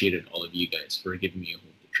appreciated all of you guys for giving me a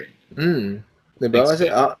home to train. Diba?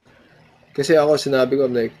 Kasi ako sinabi ko,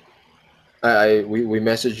 I'm like, we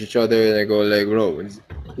message each other and I go like, bro,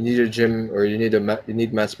 you need a gym or you need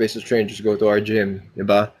mat space to train, just go to our gym,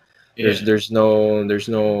 diba? Yeah. There's no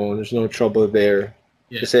trouble there.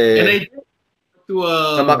 Yeah. Kasi and I did to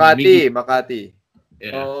sa Makati.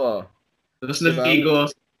 Yeah. Oo. Tapos nabigo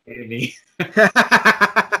ako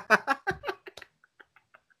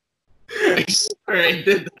I swear I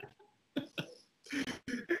did.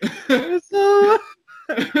 So,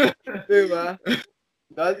 diba?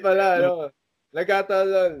 Dahil pala,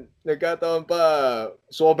 nagkataon pa,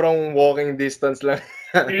 sobrang walking distance lang.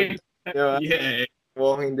 Diba? Yeah.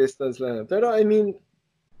 Walking distance lang. Pero I mean,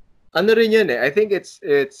 ano rin yun eh. I think it's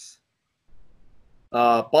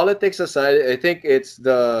politics aside, I think it's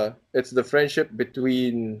the friendship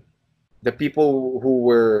between the people who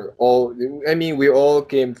were all, I mean, we all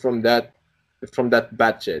came from that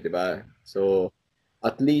batch, diba? So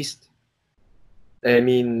at least, I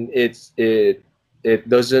mean, it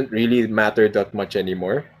doesn't really matter that much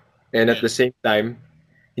anymore. And at the same time,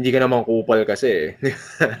 hindi ka naman kupal kasi.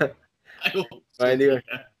 I hope so.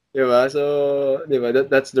 Diba? So, diba?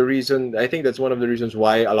 That's the reason. I think that's one of the reasons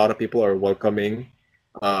why a lot of people are welcoming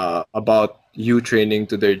about you training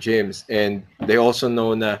to their gyms, and they also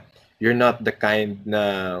know na you're not the kind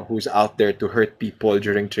na who's out there to hurt people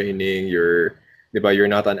during training. Diba? You're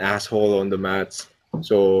not an asshole on the mats.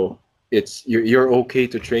 So you're okay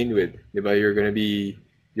to train with. Diba? You're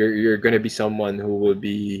gonna be someone who will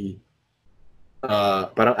be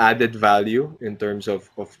parang added value in terms of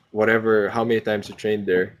whatever, how many times you train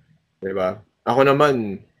there. Diba? Ako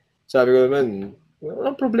naman, sabi ko naman,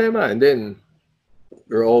 walang problema. And then,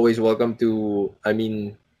 you're always welcome to, I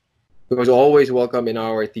mean, he was always welcome in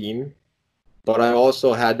our team. But I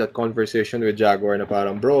also had that conversation with Jaguar na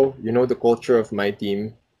parang, bro, you know the culture of my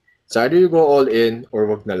team. It's either you go all in or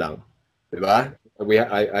wag na lang. Diba?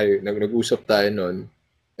 Nag-usap tayo nun.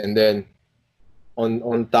 And then,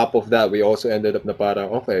 on top of that, we also ended up na parang,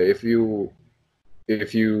 okay, if you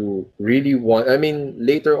really want, I mean,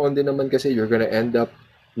 later on din naman kasi you're gonna end up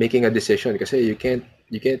making a decision kasi you can't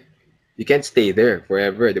stay there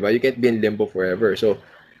forever, diba? You can't be in limbo forever. So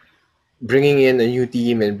bringing in a new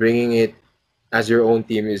team and bringing it as your own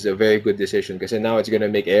team is a very good decision kasi now it's gonna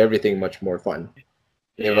make everything much more fun.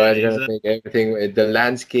 Diba? It's gonna make everything, the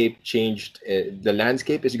landscape changed. The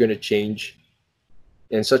landscape is gonna change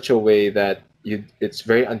in such a way that it's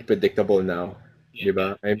very unpredictable now.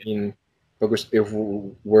 Diba? I mean, if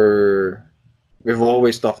we've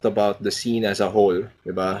always talked about the scene as a whole,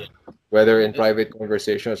 diba? Yeah. Whether in private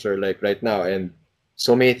conversations or like right now, and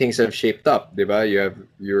so many things have shaped up, diba?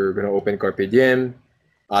 You're gonna open Carpe Diem.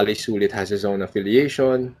 Ali Sulit has his own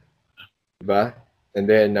affiliation, diba? And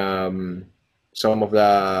then some of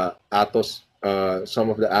the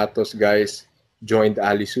Atos guys joined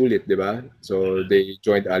Ali Sulit, diba? So they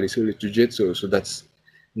joined Ali Sulit Jiu-Jitsu. So that's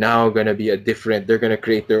now gonna be a different. They're gonna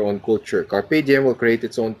create their own culture. Carpe Diem will create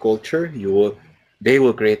its own culture. They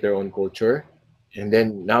will create their own culture, and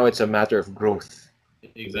then now it's a matter of growth.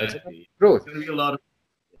 Diba? It's a matter Exactly. of growth. It's gonna be a lot of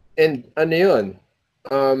And ano yun?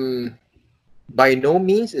 Um, by no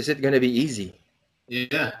means is it gonna be easy.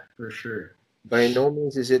 yeah, for sure. By no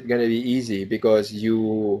means is it gonna be easy because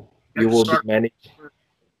You you have to will be start. managed.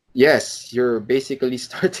 Yes, you're basically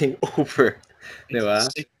starting over, di ba?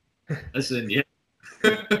 It's, listen, yeah.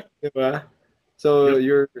 Di ba? So Yep.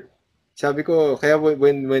 you're sabi ko kaya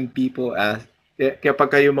when people ask kaya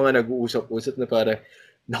pag kayo mga nag-uusap-usap na parang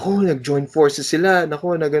naku, nag-join forces sila,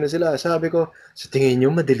 naku, nagano sila. Sabi ko, sa tingin niyo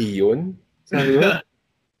madali 'yun? Sabi ko,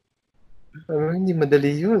 hindi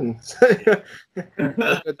madali 'yun. Sabi ko,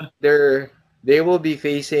 they will be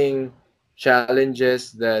facing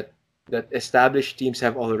challenges that established teams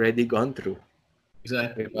have already gone through.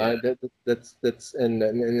 Exactly. Diba? Yeah. That's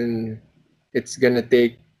and it's gonna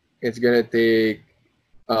take it's gonna take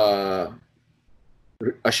uh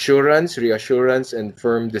reassurance, and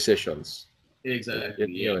firm decisions. Exactly.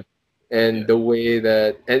 Yun Yeah. yun. And Yeah. the way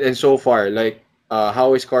that and so far, like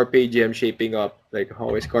how is Carpe Diem shaping up? Like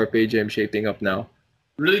how is Carpe Diem shaping up now?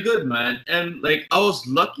 Really good, man. And like I was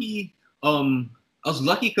lucky. I was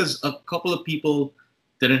lucky because a couple of people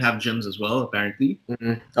didn't have gyms as well. Apparently.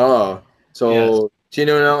 Oh, Yes. so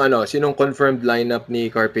sinong confirmed lineup ni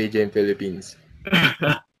Carpe Diem Philippines?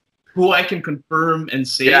 Who I can confirm and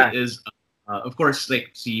say Yeah, is, of course,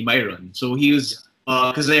 like see Myron. So he was,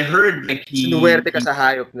 because I heard like sinuwerte ka sa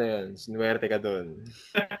hayop na yun. Sinuwerte ka dun.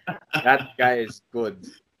 That guy is good.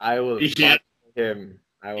 I will yeah, vouch for him.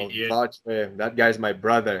 I will yeah. vouch for him. That guy's my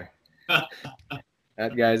brother.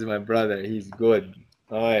 That guy's my brother. He's good.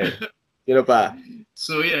 Okay. Sino pa?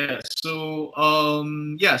 So yeah, so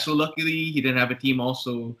luckily he didn't have a team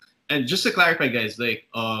also. And just to clarify, guys, like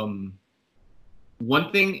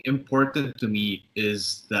one thing important to me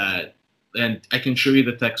is that, and I can show you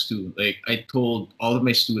the text too. Like I told all of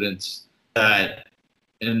my students that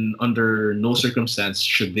in under no circumstance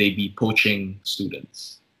should they be poaching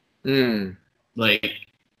students. Mm, Like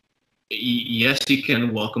yes, you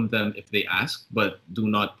can welcome them if they ask, but do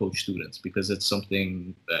not poach students because it's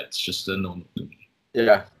something that's just a no-no to me,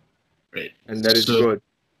 yeah, right? and that is So good.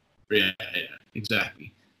 yeah,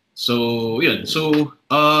 exactly. So yeah, so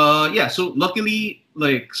luckily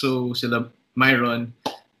like so sila Myron,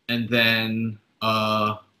 and then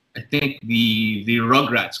I think the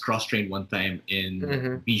Rugrats cross trained one time in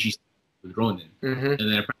Mm-hmm. BG with Ronin, Mm-hmm. and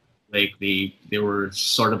then like they were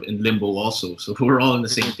sort of in limbo also, so we're all on the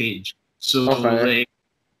same page. So Okay. like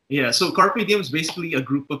yeah, so Carpe Diem is basically a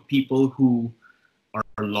group of people who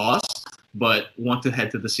are lost but want to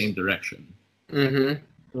head to the same direction. Mm-hmm.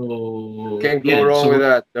 So Can't go yeah, wrong so with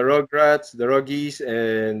that. The Rugrats, the Ruggies,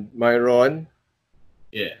 and Myron.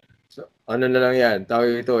 yeah, So, ano na lang yan.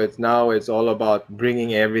 Tawag ito, it's all about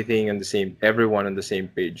bringing everyone on the same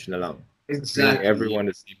page na lang. Bringing exactly. everyone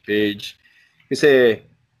on the same page. Kasi,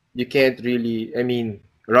 you can't really, I mean,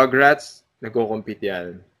 Rugrats, nagko-compete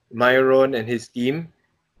yan. Myron and his team,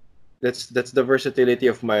 that's the versatility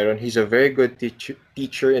of Myron. He's a very good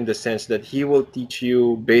teacher in the sense that he will teach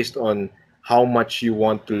you based on how much you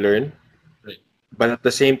want to learn. Right. But at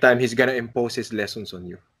the same time, he's gonna impose his lessons on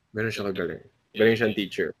you. Ganun siya Yeah, kagaling. yeah, Galing siyang yeah.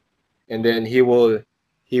 teacher. And then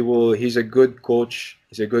he's a good coach.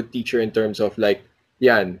 He's a good teacher in terms of like,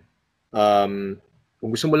 yan, kung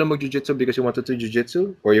gusto mo lang mag-jujitsu because you want to do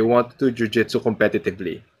jujitsu or you want to do jujitsu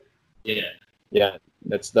competitively. Yeah. Yeah,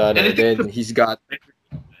 that's the, And I think then he's got,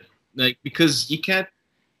 like because you can't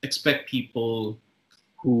expect people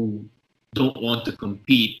who don't want to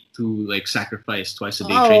compete to like sacrifice twice a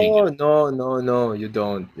day training. oh, At no, you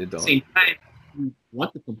the don't. same time, you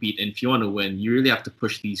want to compete, and if you want to win, you really have to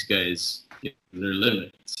push these guys to their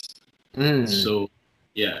limits. Mm. So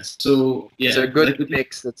It's a yeah, good like with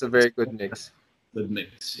mix. That's a very good mix. good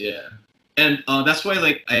mix, yeah. And that's why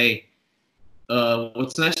like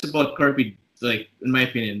what's nice about Carpe, like in my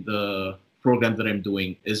opinion, the program that I'm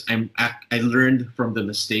doing is I learned from the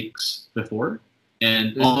mistakes before,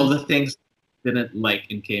 and all Mm-hmm. the things I didn't like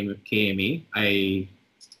in KME,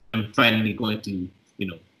 I'm finally going to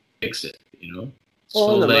fix it. Oo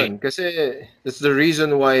So like naman. Kasi that's the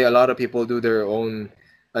reason why a lot of people do their own.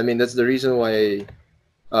 I mean, that's the reason why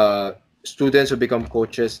students who become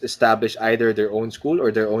coaches establish either their own school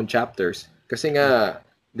or their own chapters. Kasi nga,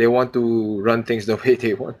 they want to run things the way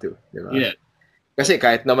they want to. Di ba? Yeah. Kasi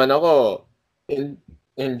kahit naman ako, in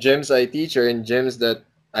gyms I teach or in gyms that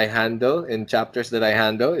I handle, in chapters that I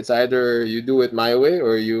handle, it's either you do it my way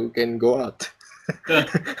or you can go out.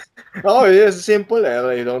 Oh, it's simple.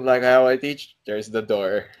 You don't like how I teach? There's the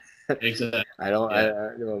door. Exactly.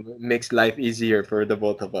 Makes life easier for the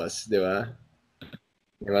both of us, di ba?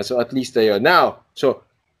 Diba? So at least tayo. Now, so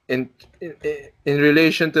in, in in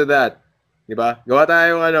relation to that, di ba? Gawa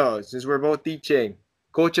tayo since we're both teaching,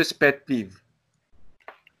 coach's pet peeve.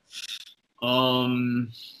 I'm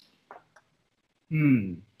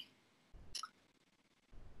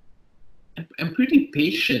pretty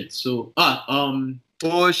patient, so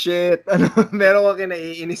Oh shit! Meron ka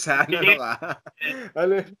kinaiinisan? Ka?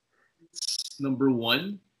 Ano? Number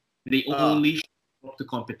one, they only show up to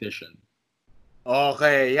competition.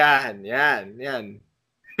 Okay, yan.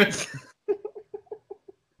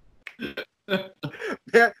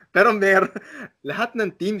 Pero lahat ng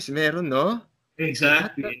teams meron, no?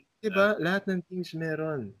 Exactly. Diba? Lahat ng teams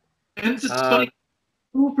meron. And it's funny,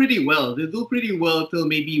 they do pretty well. They do pretty well till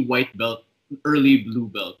maybe white belt, early blue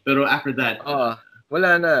belt. Pero after that,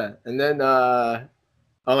 wala na. And then,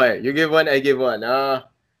 okay, you give one, I give one.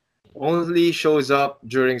 Only shows up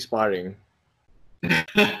during sparring.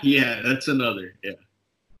 yeah, that's another. Yeah.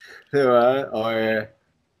 Diba? Okay.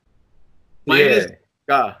 Mine is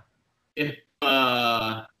if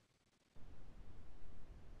how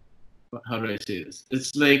do I say this?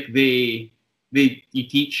 It's like you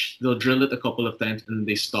teach, they'll drill it a couple of times and then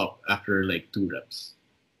they stop after like 2 reps.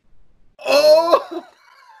 Oh!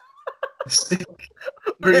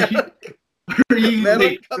 Meron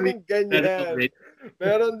kaming ganyan.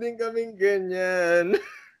 Meron din kaming ganyan.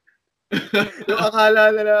 Yung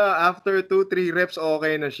akala nila after 2-3 reps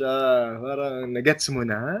okay na siya. Parang nagets mo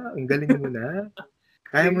na? Ang galing mo na?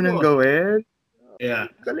 Kaya mo nang gawin?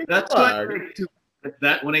 Yeah. Galing That's why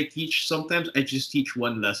that when I teach, sometimes I just teach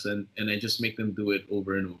one lesson and I just make them do it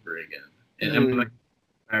over and over again. And I'm like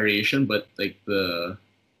variation, but like the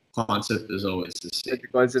concept is always the same. The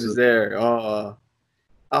concept is there.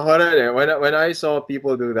 Ako rin when I saw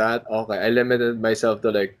people do that, okay, I limited myself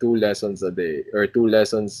to like 2 lessons a day or 2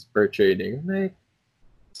 lessons per training. Like,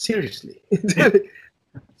 seriously?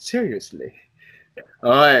 Seriously?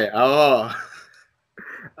 Okay, ako.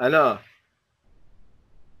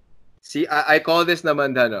 See, I call this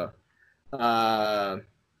naman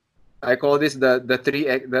I call this the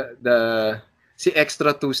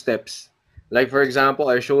extra 2 steps. Like for example,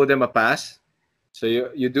 I show them a pass. So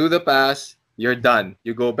you do the pass, you're done.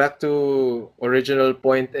 You go back to original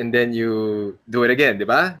point and then you do it again, di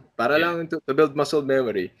ba? Para lang to build muscle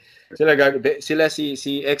memory. Sila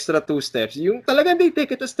si extra 2 steps. Yung talagang they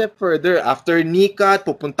take it a step further. After knee cut,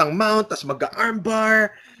 pupuntang mount, tas mag-arm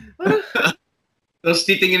bar. Tapos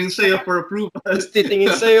titingin sa'yo for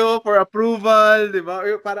approval. Di ba?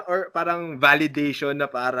 Or parang validation na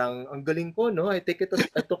parang, ang galing ko, no? I took it a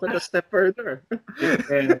step further.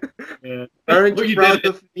 Yeah. Aren't you proud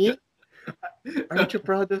of me? Aren't you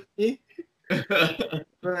proud of me?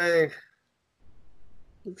 Like,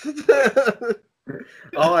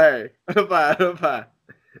 okay. Ano pa?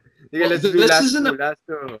 Sige, let's do last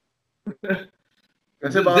two.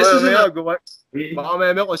 Kasi baka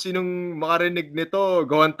may kung sinong makarinig nito,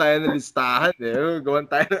 gawan tayo ng listahan Gawan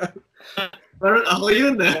tayo Parang ako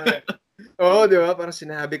yun Oo, di ba? Parang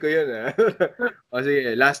sinabi ko yun O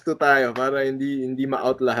sige, last 2 tayo para hindi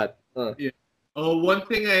ma-out lahat. Yeah. One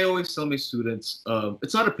thing I always tell my students,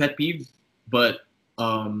 it's not a pet peeve, but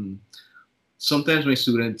sometimes my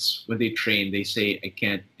students, when they train, they say, I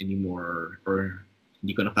can't anymore, or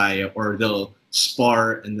hindi ko na kaya, or they'll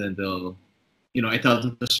spar and then they'll, I tell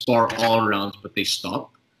them to spar all rounds, but they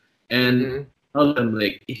stop. And tell them,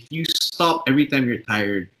 like, if you stop every time you're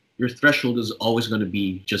tired, your threshold is always going to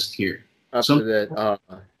be just here. After that,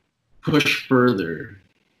 push further,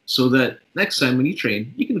 so that next time when you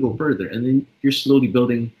train, you can go further, and then you're slowly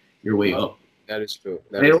building your way up. That is true.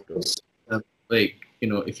 Like,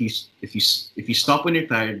 if you stop when you're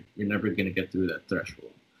tired, you're never going to get through that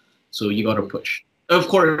threshold. So you got to push. Of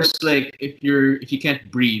course, like if you can't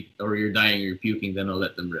breathe or you're dying or you're puking, then I'll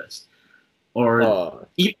let them rest. Or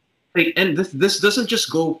and this doesn't just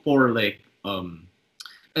go for like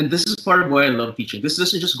and this is part of why I love teaching. This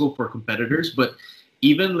doesn't just go for competitors, but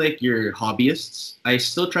even like your hobbyists, I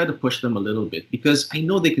still try to push them a little bit because I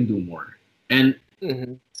know they can do more. And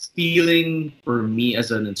feeling for me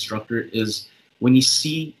as an instructor is when you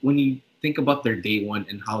think about their day one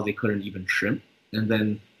and how they couldn't even shrimp, and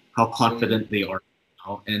then how confident they are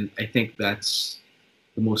now. And I think that's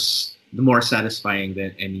the most more satisfying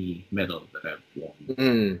than any medal that I've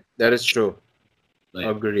won. That is true. Like,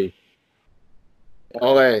 Agree.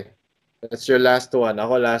 Okay. That's your last one.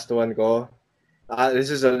 Ako last one ko.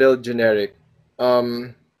 This is a little generic.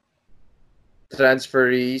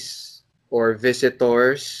 Transferees or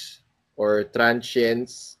visitors or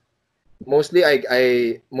transients. Mostly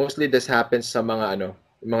mostly this happens sa mga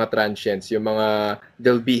mga transients, yung mga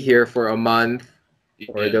they'll be here for a month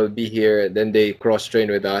or yeah. they'll be here then they cross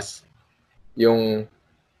train with us. Yung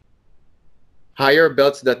higher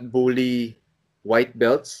belts that bully white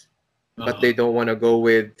belts but they don't want to go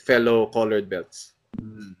with fellow colored belts.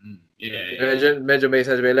 Yeah. Medyo may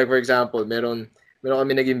sense. Like for example, meron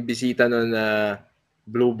kami naging bisita nun na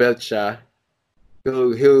blue belt siya.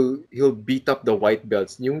 He'll beat up the white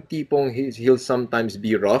belts. Yung tipong he'll sometimes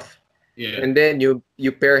be rough. Yeah. And then you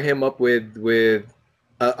pair him up with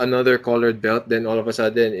another colored belt, then all of a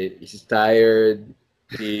sudden he's tired.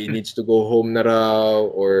 He needs to go home na raw,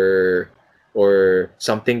 or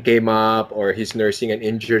something came up, or he's nursing an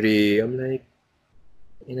injury. I'm like,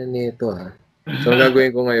 ina nito ha. So ang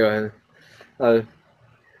gagawin ko ngayon,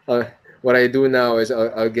 what I do now is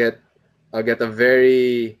I'll get a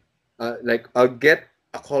very I'll get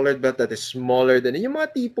a colored belt that is smaller than yung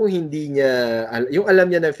mga tipong hindi niya yung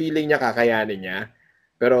alam niya na feeling niya kakayanin niya,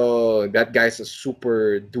 pero that guy's a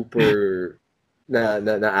super duper na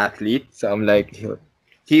athlete, so I'm like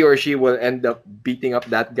he or she will end up beating up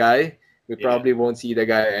that guy. We probably won't see the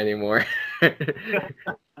guy anymore.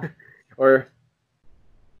 or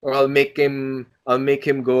I'll make him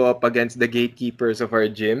go up against the gatekeepers of our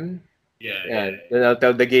gym. Yeah. Then I'll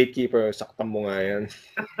tell the gatekeeper, saktan mo nga yan.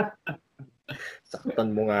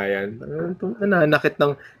 Saktan mo nga yan.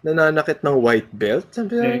 Nananakit ng white belt.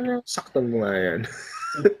 Sabi na, saktan mo nga yan.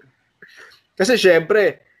 Kasi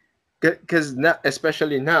syempre, because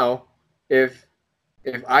especially now, if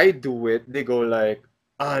I do it, they go like,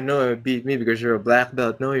 no, beat me because you're a black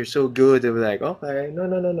belt. No, you're so good. They're like, okay, no.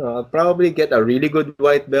 I'll probably get a really good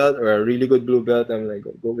white belt or a really good blue belt. I'm like,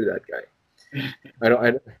 go with that guy. I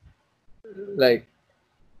don't like,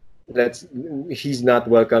 he's not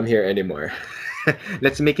welcome here anymore.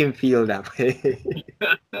 Let's make him feel that way.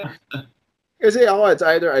 Kasi ako, it's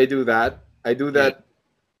either I do that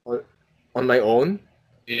on my own,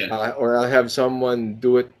 or I'll have someone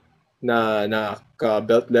do it na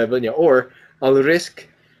belt level niya, or I'll risk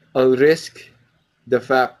the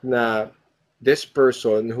fact na this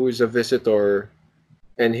person who is a visitor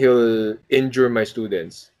and he'll injure my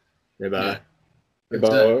students, diba?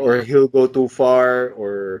 Or he'll go too far,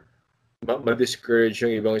 or ma-discourage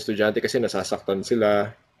yung ibang estudyante kasi nasasaktan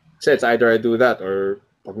sila. Kasi it's either I do that, or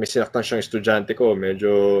pag may sinaktan siyang estudyante ko,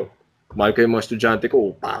 medyo mahal ko yung mga estudyante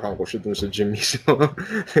ko, upakan ko siya dun sa gym mismo.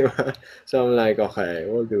 Diba? So I'm like, okay,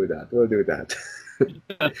 we'll do that. We'll go that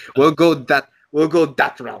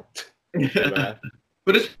route. Diba?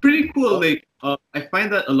 But it's pretty cool. Like I find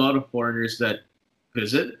that a lot of foreigners that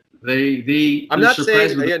visit, I'm not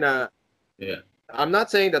saying yeah. I'm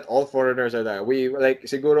not saying that all foreigners are that. We like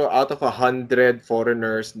siguro out of 100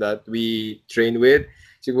 foreigners that we train with,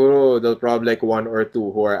 siguro they'll probably like 1 or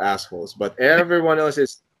 2 who are assholes. But everyone else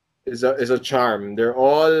is a charm. They're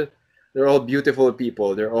all beautiful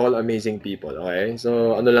people. They're all amazing people. Okay,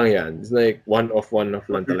 so ano lang yan. It's like one of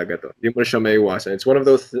lang talaga to. Hindi mo siya maiwasan. It's one of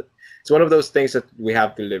those things that we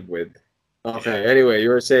have to live with. Okay. Yeah. Anyway, you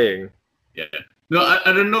were saying. Yeah. No,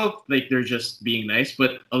 I don't know if like they're just being nice,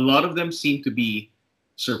 but a lot of them seem to be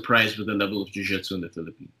surprised with the level of jiu-jitsu in the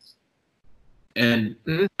Philippines. And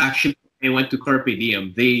actually, they went to Carpe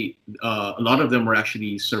Diem. A lot of them were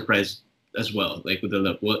actually surprised as well, like with the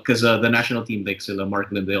level, because the national team, like sila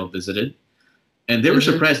Mark Lindale visited, and they were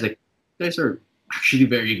surprised. Like, you guys are actually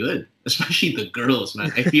very good, especially the girls,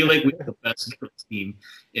 man. I feel like we have the best girls team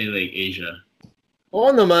in like Asia.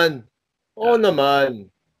 Oo naman.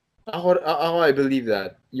 Ako, I believe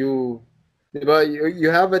that. Diba, you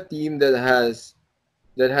have a team that has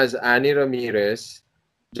Annie Ramirez,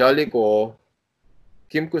 Jalico,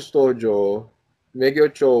 Kim Custodio, Megi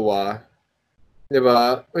Ochoa,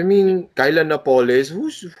 diba? I mean, Kyla Napoles,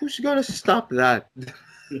 who's gonna stop that?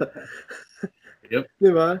 Yep.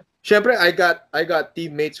 Diba? Syempre, I got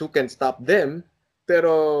teammates who can stop them,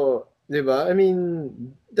 pero diba? I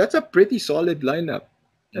mean, that's a pretty solid lineup.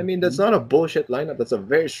 I mean, that's not a bullshit lineup. That's a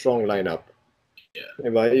very strong lineup. Yeah.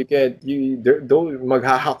 Diba?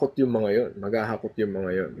 Maghahakot yung mga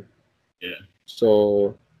yun. Yeah.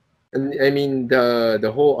 So, I mean, the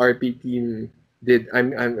whole RP team did.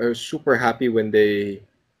 I was super happy when they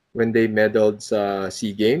medaled sa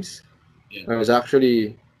SEA Games. Yeah. I was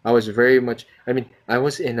very much. I mean, I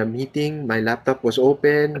was in a meeting. My laptop was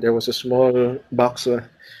open. There was a small box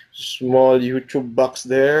small YouTube box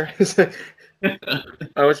there.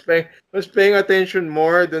 I was paying attention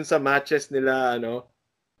more dun sa matches nila, ano.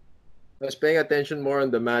 I was paying attention more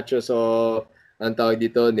on the matches of nila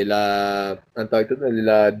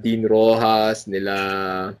Dean Rojas,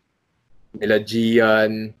 nila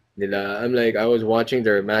Gian, I'm like I was watching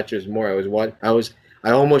their matches more.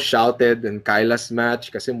 I almost shouted in Kyla's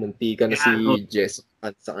match kasi muntika na Yeah, no, si Jess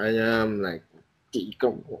sa kanya. I'm like,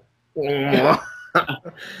 ikaw,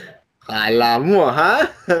 kala mo, ha?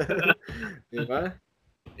 Diba?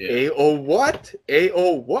 yeah. AO what?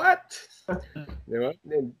 AO what? Diba?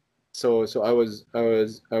 So I was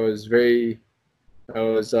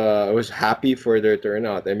happy for their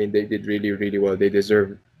turnout. I mean, they did really, really well. They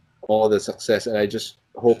deserve all the success, and I just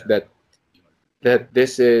hope that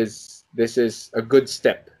this is a good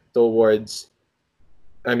step towards,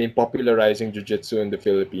 I mean, popularizing jiu-jitsu in the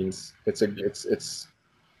Philippines. It's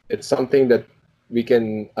something that we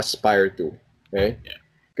can aspire to, okay? Yeah.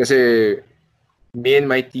 Because me and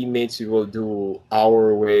my teammates, we will do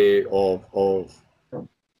our way of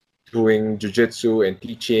doing jiu-jitsu and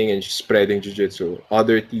teaching and spreading jiu-jitsu.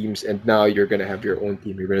 Other teams, and now you're gonna have your own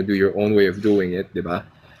team. You're gonna do your own way of doing it, diba?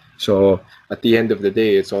 So at the end of the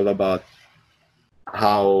day, it's all about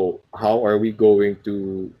how are we going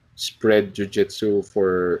to spread jiu-jitsu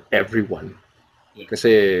for everyone. Yeah.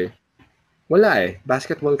 Kasi wala eh.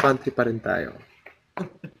 Basketball country pa rin tayo.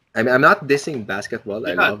 I'm not dissing basketball.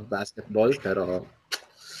 I Yeah. love basketball, pero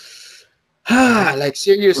like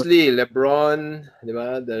seriously, LeBron, di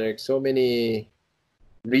ba? There are so many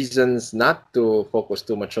reasons not to focus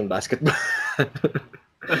too much on basketball.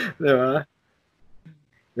 Di ba?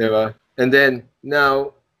 Di ba? And then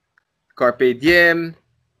now, Carpe Diem.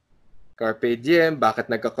 Carpe Diem.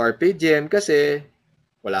 Bakit nagka-Carpe Diem? Kasi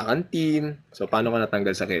wala kang team. So, paano ka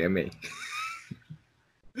natanggal sa KMA?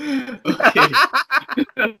 Okay.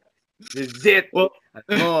 This is it. Well,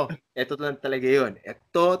 Ito lang talaga yun.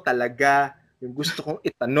 Ito talaga yung gusto kong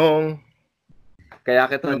itanong. Kaya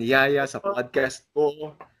kita niyaya sa podcast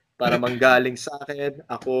ko para manggaling sa akin.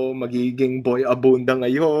 Ako magiging boy abunda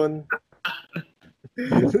ngayon.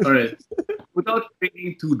 all right. Without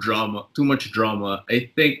bringing too much drama, I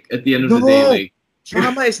think at the end of the day, like,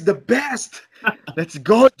 drama is the best. Let's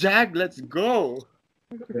go, Jag. Let's go.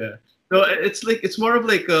 yeah. So it's more of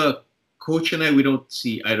like a coach and I, we don't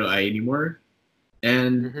see eye to eye anymore.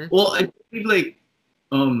 And well, I believe like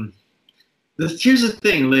here's the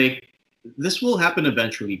thing, like this will happen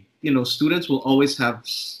eventually. You know, students will always have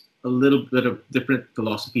a little bit of different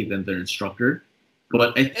philosophy than their instructor.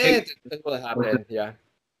 But I think it will happen, yeah.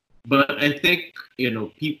 But I think, you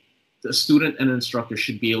know, the student and instructor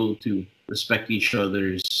should be able to respect each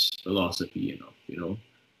other's philosophy enough, you know.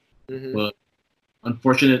 But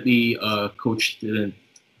unfortunately, coach didn't.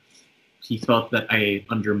 He felt that I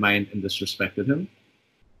undermined and disrespected him.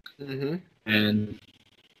 And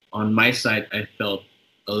on my side, I felt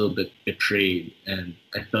a little bit betrayed, and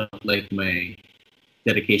I felt like my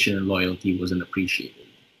dedication and loyalty wasn't appreciated.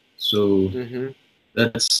 So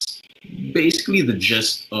that's basically the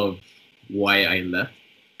gist of why I left.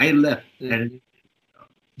 I left. And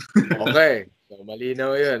okay. So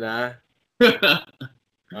malinaw yun, ha?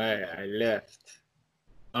 Okay, I left.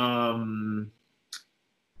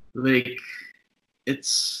 Like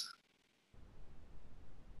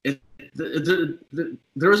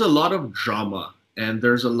there's a lot of drama, and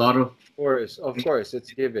there's a lot of Of course,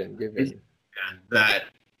 it's given. That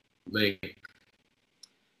like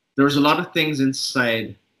there was a lot of things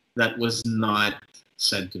inside that was not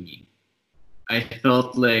said to me. I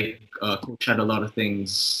felt like coach had a lot of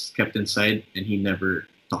things kept inside, and he never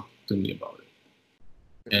talked to me about it.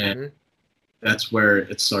 And that's where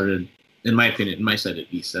it started, in my opinion, in my side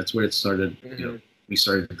at least. That's where it started. You know, we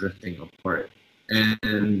started drifting apart,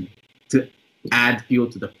 and to add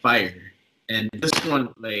fuel to the fire. And this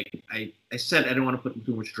one, like I said, I don't want to put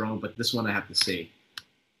too much drama, but this one I have to say.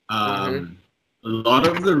 A lot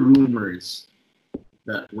of the rumors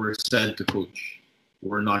that were said to coach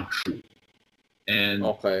were not true. And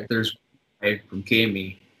there's a guy from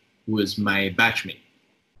KMA who is my batchmate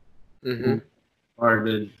who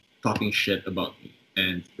started talking shit about me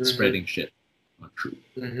and spreading shit. Not true.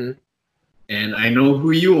 And I know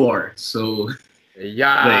who you are, so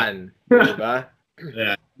Yan. Diba?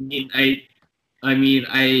 Yeah. I mean,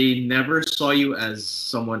 I never saw you as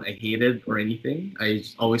someone I hated or anything. I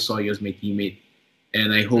always saw you as my teammate,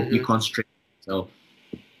 and I hope you concentrate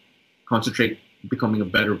becoming a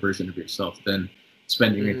better version of yourself than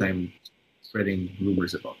spending your time spreading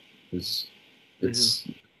rumors about. Because it's,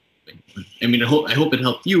 I mean, I hope it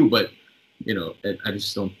helped you, but you know, I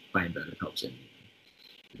just don't find that it helps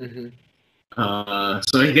anyone.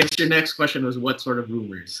 So I guess your next question was what sort of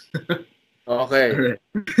rumors? Okay.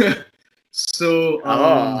 Alright. So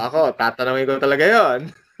Ako, tatanungin ko talaga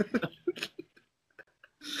yon.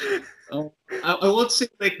 uh, I won't say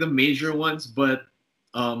like the major ones, but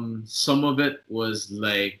some of it was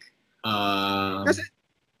like Kasi,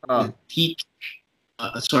 oh, teach.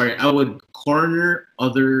 Sorry, I would corner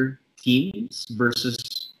other teams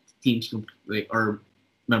versus teams from like or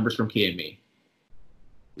members from KMA,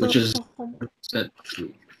 which is that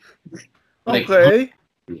true. Like okay.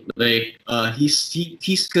 he's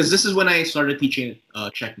because this is when I started teaching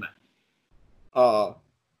checkmat, Oo.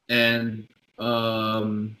 and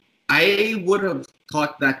I would have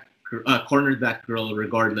taught that cornered that girl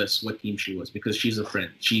regardless what team she was because she's a friend.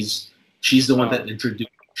 She's the one that introduced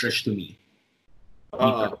Trish to me.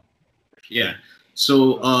 Oo. Yeah.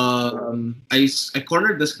 So I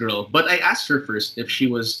cornered this girl, but I asked her first if she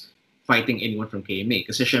was fighting anyone from KMA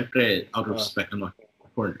kasi syempre out of respect I'm not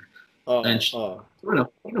corner. And she,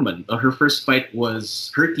 her first fight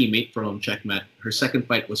was her teammate from Checkmat. Her second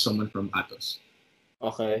fight was someone from Atos.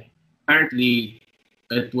 Okay. Apparently,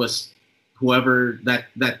 it was whoever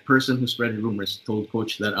that person who spread rumors told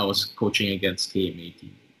coach that I was coaching against KMA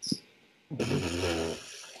teammates.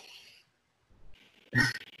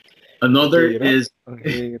 Another is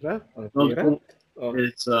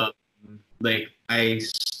like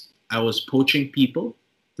I was poaching people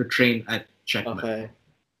to train at Checkmat,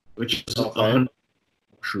 which is 100%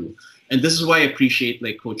 true. And this is why I appreciate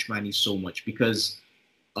like Coach Manny so much because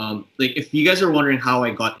like if you guys are wondering how I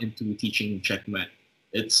got into teaching Checkmat,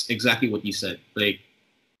 it's exactly what you said. Like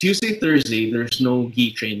Tuesday, Thursday, there's no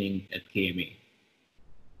gi training at KMA.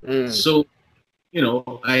 So,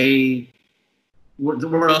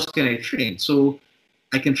 where else can I train? So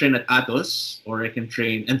I can train at Atos or I can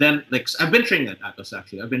train and then like I've been training at Atos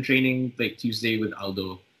actually. I've been training like Tuesday with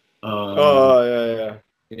Aldo.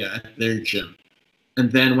 Yeah, at their gym.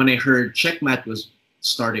 And then when I heard Checkmat was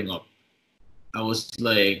starting up, I was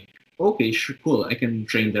like, okay, sure, cool. I can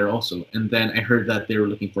train there also. And then I heard that they were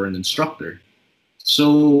looking for an instructor.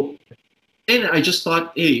 So, and I just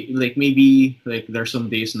thought, hey, like maybe like there's some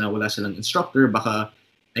days na wala silang instructor, baka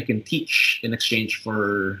I can teach in exchange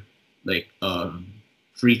for like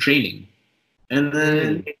free training. And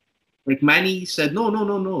then like Manny said, no,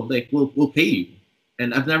 like we'll pay you.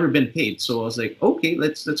 And I've never been paid, so I was like, okay,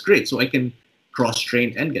 that's great. So I can cross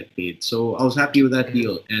train and get paid. So I was happy with that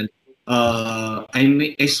deal. And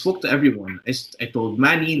I spoke to everyone. I told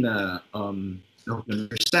Manny na I hope you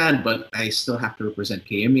understand, but I still have to represent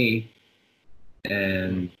KMA,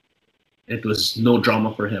 and it was no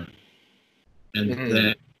drama for him. And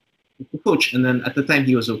then the coach, and then at the time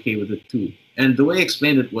he was okay with it too. And the way I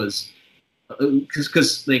explained it was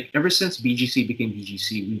because like ever since BGC became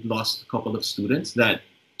BGC, we've lost a couple of students that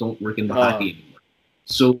don't work in Makati anymore.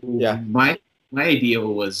 So my idea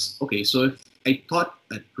was okay. So if I taught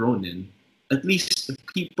at Ronin, at least the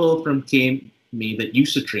people from KMA that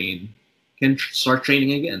used to train can start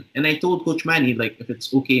training again. And I told Coach Manny like if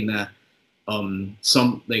it's okay na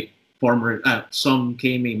some like some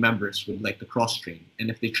KMA members would like to cross train, and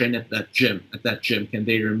if they train at that gym, can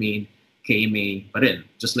they remain KMA pa rin,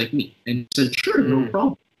 just like me? And he said, sure, no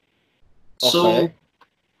problem. So,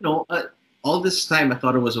 all this time I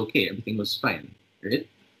thought it was okay, everything was fine, right?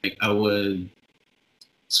 Like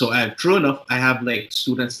true enough, I have like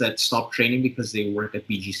students that stopped training because they work at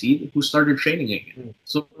BGC who started training again.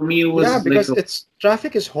 So for me, it was because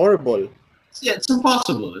traffic is horrible. Yeah, it's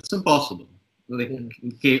impossible. Like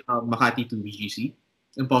Makati to BGC,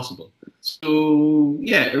 impossible. So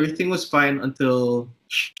yeah, everything was fine until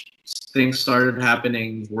things started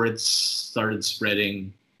happening. Words started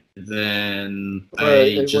spreading. Then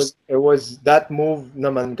it was that move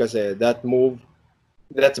naman kasi that move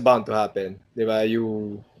that's bound to happen, diba?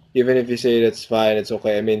 You even if you say that's fine, it's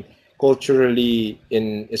okay. I mean, culturally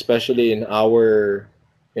especially in our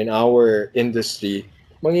industry,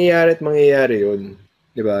 mangyayari yun.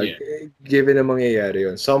 Diba? Yeah. Given na mangyayari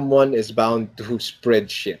yun, someone is bound to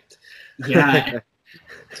spread shit. Yeah.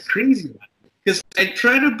 It's crazy. Because I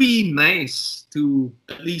try to be nice to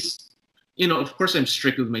at least, of course I'm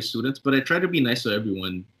strict with my students, but I try to be nice to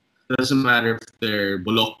everyone. It doesn't matter if they're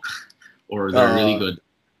bulok or they're really good.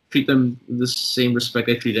 Treat them with the same respect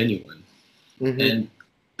I treat anyone. And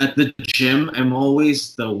at the gym, I'm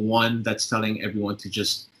always the one that's telling everyone to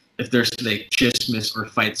just, if there's like chismis or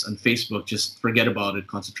fights on Facebook, just forget about it,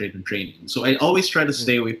 concentrate on training. So I always try to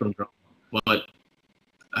stay away from drama. But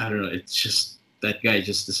I don't know, it's just that guy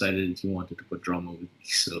just decided he wanted to put drama with me.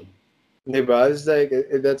 So diba? It's like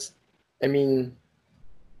that's I mean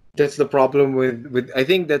That's the problem with I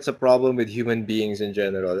think that's a problem with human beings in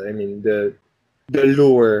general. I mean, the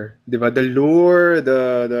lure, 'di ba? The lure,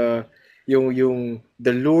 the yung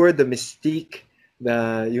the lure, the mystique,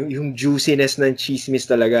 yung juiciness ng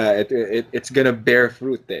chismis talaga. It's gonna bear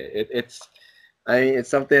fruit eh. It's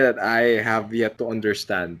something that I have yet to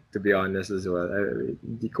understand, to be honest as well.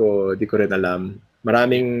 Di ko rin alam.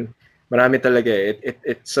 Marami talaga eh.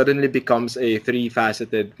 It suddenly becomes a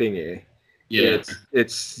three-faceted thing eh. Yeah.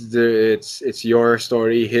 It's your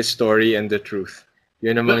story, his story, and the truth.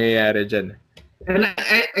 Yun ang But mangyayari dyan. and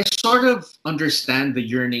I sort of understand the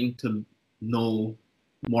yearning to know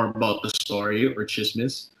more about the story or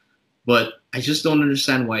chismis, but I just don't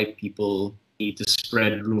understand why people need to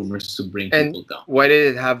spread rumors to bring And people down. why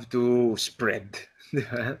did it have to spread?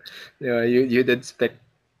 You'd expect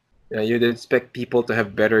you'd expect people to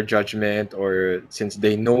have better judgment, or since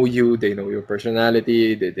they know you, they know your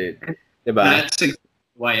personality, they diba? That's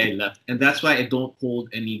why I left, and that's why I don't hold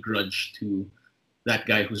any grudge to that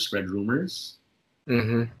guy who spread rumors.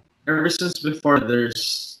 Mm-hmm. Ever since before,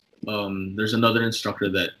 there's another instructor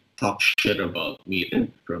that talks shit about me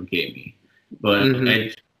from KME, but Mm-hmm.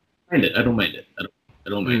 I mind it. I don't mind it. I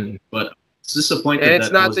don't mind Mm. it. But it's And disappointed it's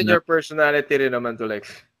that I not was in your never. personality rin naman to like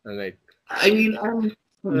I mean, I'm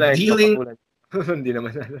dealing. katulad. Hindi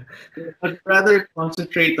naman. I'd rather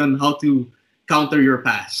concentrate on how to counter your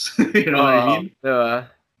pass. You know what I Oo, mean? diba?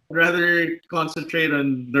 I'd rather concentrate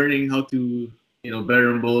on learning how to, better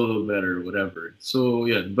and bowl better, whatever. So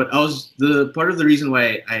yeah, but I was the part of the reason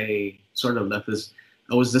why I sort of left is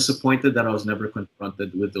I was disappointed that I was never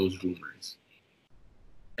confronted with those rumors,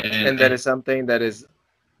 and And that is something that's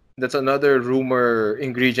another rumor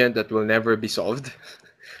ingredient that will never be solved.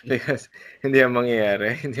 Because hindi yan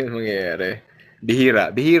mangyayari. Hindi yan mangyayari. Bihira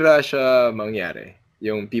siya mangyari.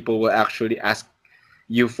 Yung people will actually ask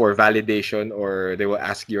you for validation, or they will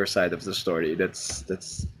ask your side of the story. That's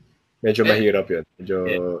medyo eh, mahirap yun. Medyo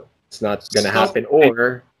yeah, it's not gonna some, happen,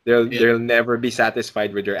 or yeah, they'll never be satisfied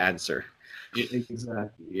with your answer.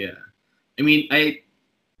 exactly, yeah. I mean, I've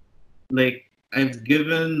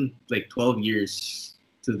given like 12 years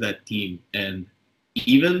to that team, and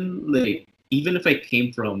even if I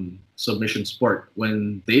came from submission sport,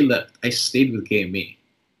 when they left, I stayed with KMA,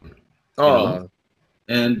 you know, Oh,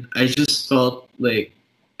 and I just felt like,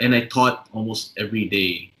 and I taught almost every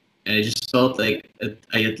day, and I just felt like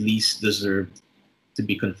I at least deserved to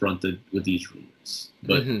be confronted with these rumors,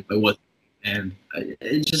 but mhm. I wasn't. And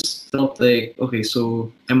I just felt like, okay,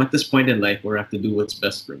 so I'm at this point in life where I have to do what's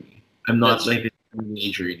best for me. I'm not That's like a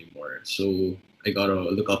teenager anymore, so I gotta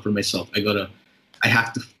look out for myself. I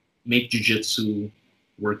have to make jujitsu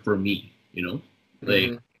work for me.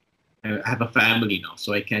 Like mhm. I have a family now,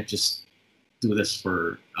 so I can't just do this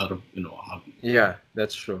for out of a hobby. Yeah,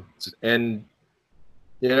 that's true. And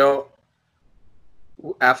you know,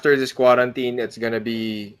 after this quarantine, it's gonna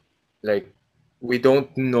be like we don't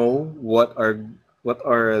know what are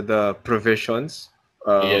the provisions.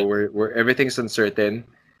 Yeah, Where everything's uncertain.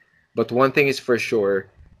 But one thing is for sure,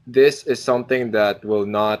 this is something that will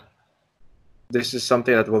not. This is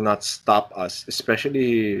something that will not stop us,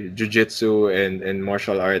 especially jujitsu and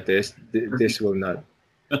martial artists. This will not.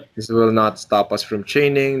 This will not stop us from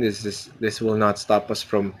training. This will not stop us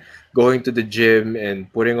from going to the gym and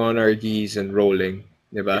putting on our gis and rolling,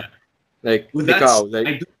 yeah. diba? Like With that, ikaw, like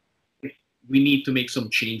I do we need to make some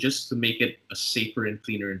changes to make it a safer and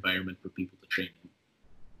cleaner environment for people to train in.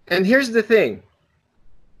 and here's the thing.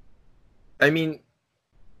 I mean,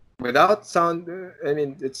 without sound I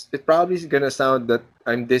mean it probably is gonna sound that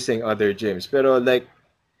I'm dissing other gyms. Pero like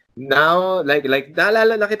now, like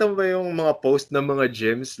naalala nakita mo ba yung mga post ng mga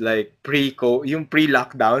gyms like yung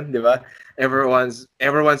pre-lockdown, di ba? Everyone's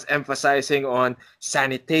emphasizing on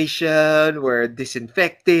sanitation, we're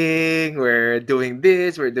disinfecting, we're doing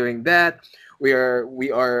this, we're doing that. We are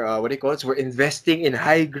what do you call it? We're investing in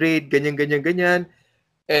high grade ganyan ganyan ganyan.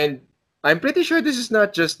 And I'm pretty sure this is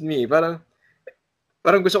not just me. Parang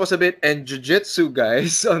gusto ko sabihin, and jujitsu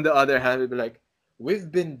guys, on the other hand, will be like,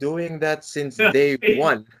 we've been doing that since day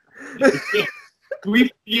one. Yeah,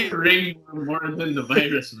 we fear rainbow more than the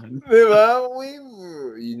virus, man. Diba?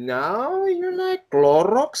 Now you're like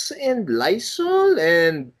Clorox and Lysol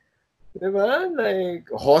and diba? Like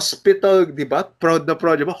hospital, diba? Proud na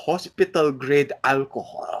proud, diba? Hospital grade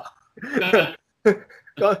alcohol.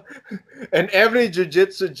 And every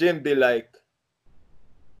jiu-jitsu gym be like,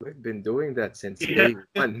 we've been doing that since Yeah. day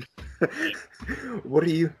one. What are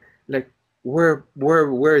you like?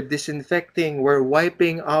 We're disinfecting. We're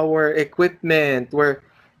wiping our equipment. We're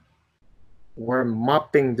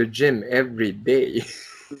mopping the gym every day.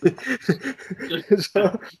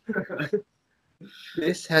 So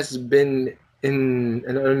This has been in,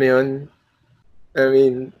 ano alam mo yun? I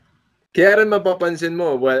mean, kaya rin mapapansin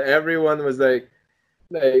mo, while everyone was like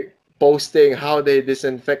posting how they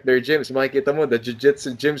disinfect their gyms, makikita mo, the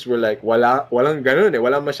jiu-jitsu gyms were like, walang ganun eh.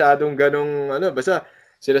 Walang masyadong ganung, ano, basta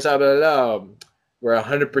sila sabi nila, we're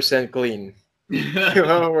 100% clean.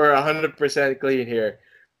 We're 100% clean here.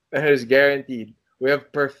 That is guaranteed. We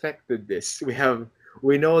have perfected this.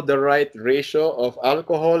 We know the right ratio of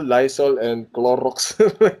alcohol, Lysol, and Clorox.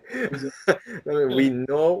 I mean,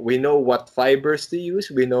 we know what fibers to use.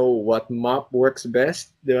 We know what mop works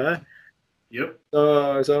best, diba? Yep.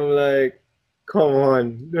 So I'm like, come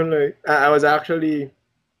on. I'm like, I was actually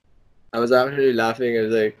laughing. I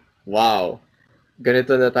was like, wow,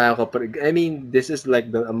 ganito na tayo kapag. I mean, this is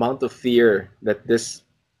like the amount of fear that this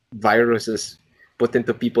virus has put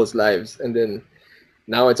into people's lives, and then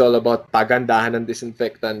now it's all about pagandahan ng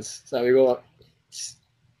disinfectants. Sabi ko,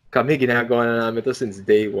 kami ginagawa na namin to since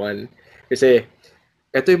day one. Kasi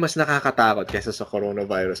ito yung mas nakakatakot kaysa sa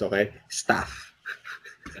coronavirus, okay? Staff.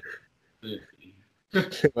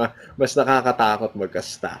 Mas nakakatakot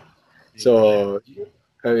magka-staff. So,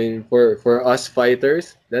 I mean, for us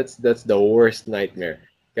fighters, that's the worst nightmare.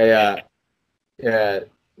 Kaya, yeah,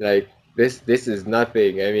 like this is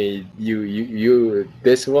nothing. I mean, you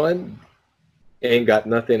this one ain't got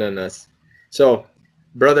nothing on us. So,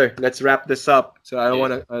 brother, let's wrap this up. So I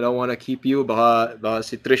don't wanna keep you. Baka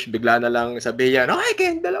si Trish bigla na lang sabihin, okay,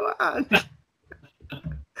 kayong dalawa.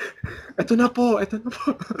 Ito na po.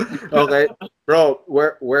 Okay, bro.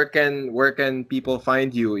 Where can people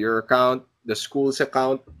find you? Your account, the school's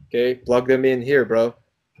account. Okay, plug them in here, bro.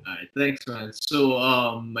 All right, thanks, man. So,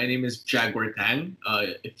 my name is Jaguar Tang.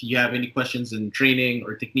 If you have any questions in training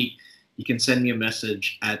or technique, you can send me a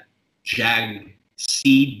message at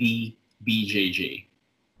JagCDBJJ.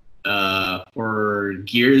 For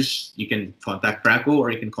gears, you can contact Franco or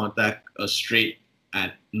you can contact us straight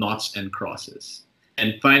at Knots and Crosses.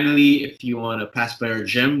 And finally, if you want to pass by our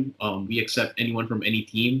gym, we accept anyone from any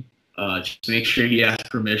team. Just make sure he asks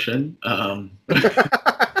permission.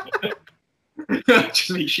 Just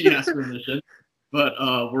make sure he asks permission. But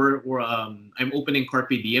I'm opening Carpe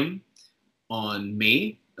Diem on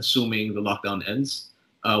May, assuming the lockdown ends.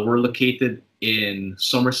 We're located in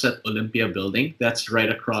Somerset Olympia building. That's right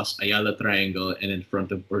across Ayala Triangle and in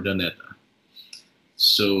front of Urdaneta.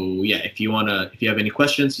 So yeah, if you have any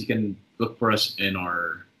questions, you can look for us in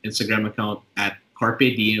our Instagram account at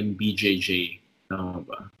Carpe Diem BJJ _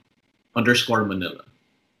 Manila.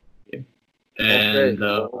 Okay. And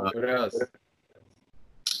What else?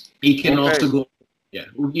 you can Okay. also go. Yeah,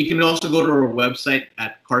 you can also go to our website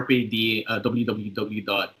at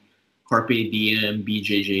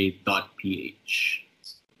www.carpedmbjj.ph.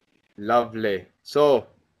 Lovely. So,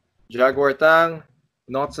 Jaguar Tang,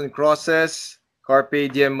 Knots and Crosses, Carpe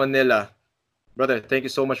Diem Manila. Brother, thank you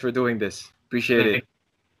so much for doing this. Appreciate it.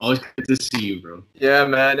 Always good to see you, bro. Yeah,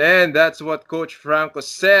 man. And that's what Coach Franco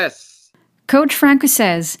says. Coach Franco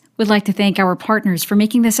says, would like to thank our partners for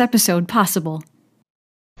making this episode possible.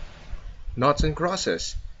 Knots and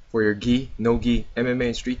Crosses. For your gi, no-gi, MMA,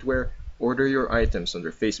 and streetwear, order your items on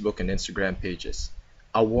their Facebook and Instagram pages.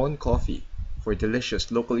 Awon Coffee. For delicious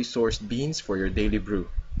locally sourced beans for your daily brew.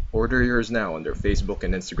 Order yours now on their Facebook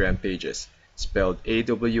and Instagram pages. Spelled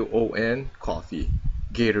AWON Coffee.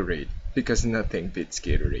 Gatorade. Because nothing beats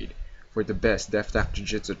Gatorade. For the best DefTac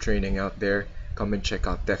Jiu-Jitsu training out there, come and check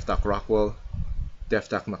out DefTac Rockwell,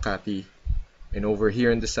 DefTac Makati, and over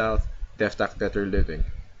here in the South, DefTac Better Living.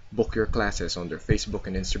 Book your classes on their Facebook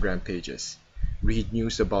and Instagram pages. Read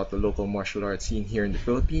news about the local martial arts scene here in the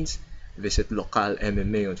Philippines, visit Local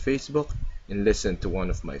MMA on Facebook, and listen to one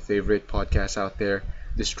of my favorite podcasts out there,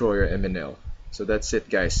 Destroyer MNL. So that's it,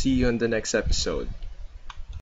 guys. See you on the next episode.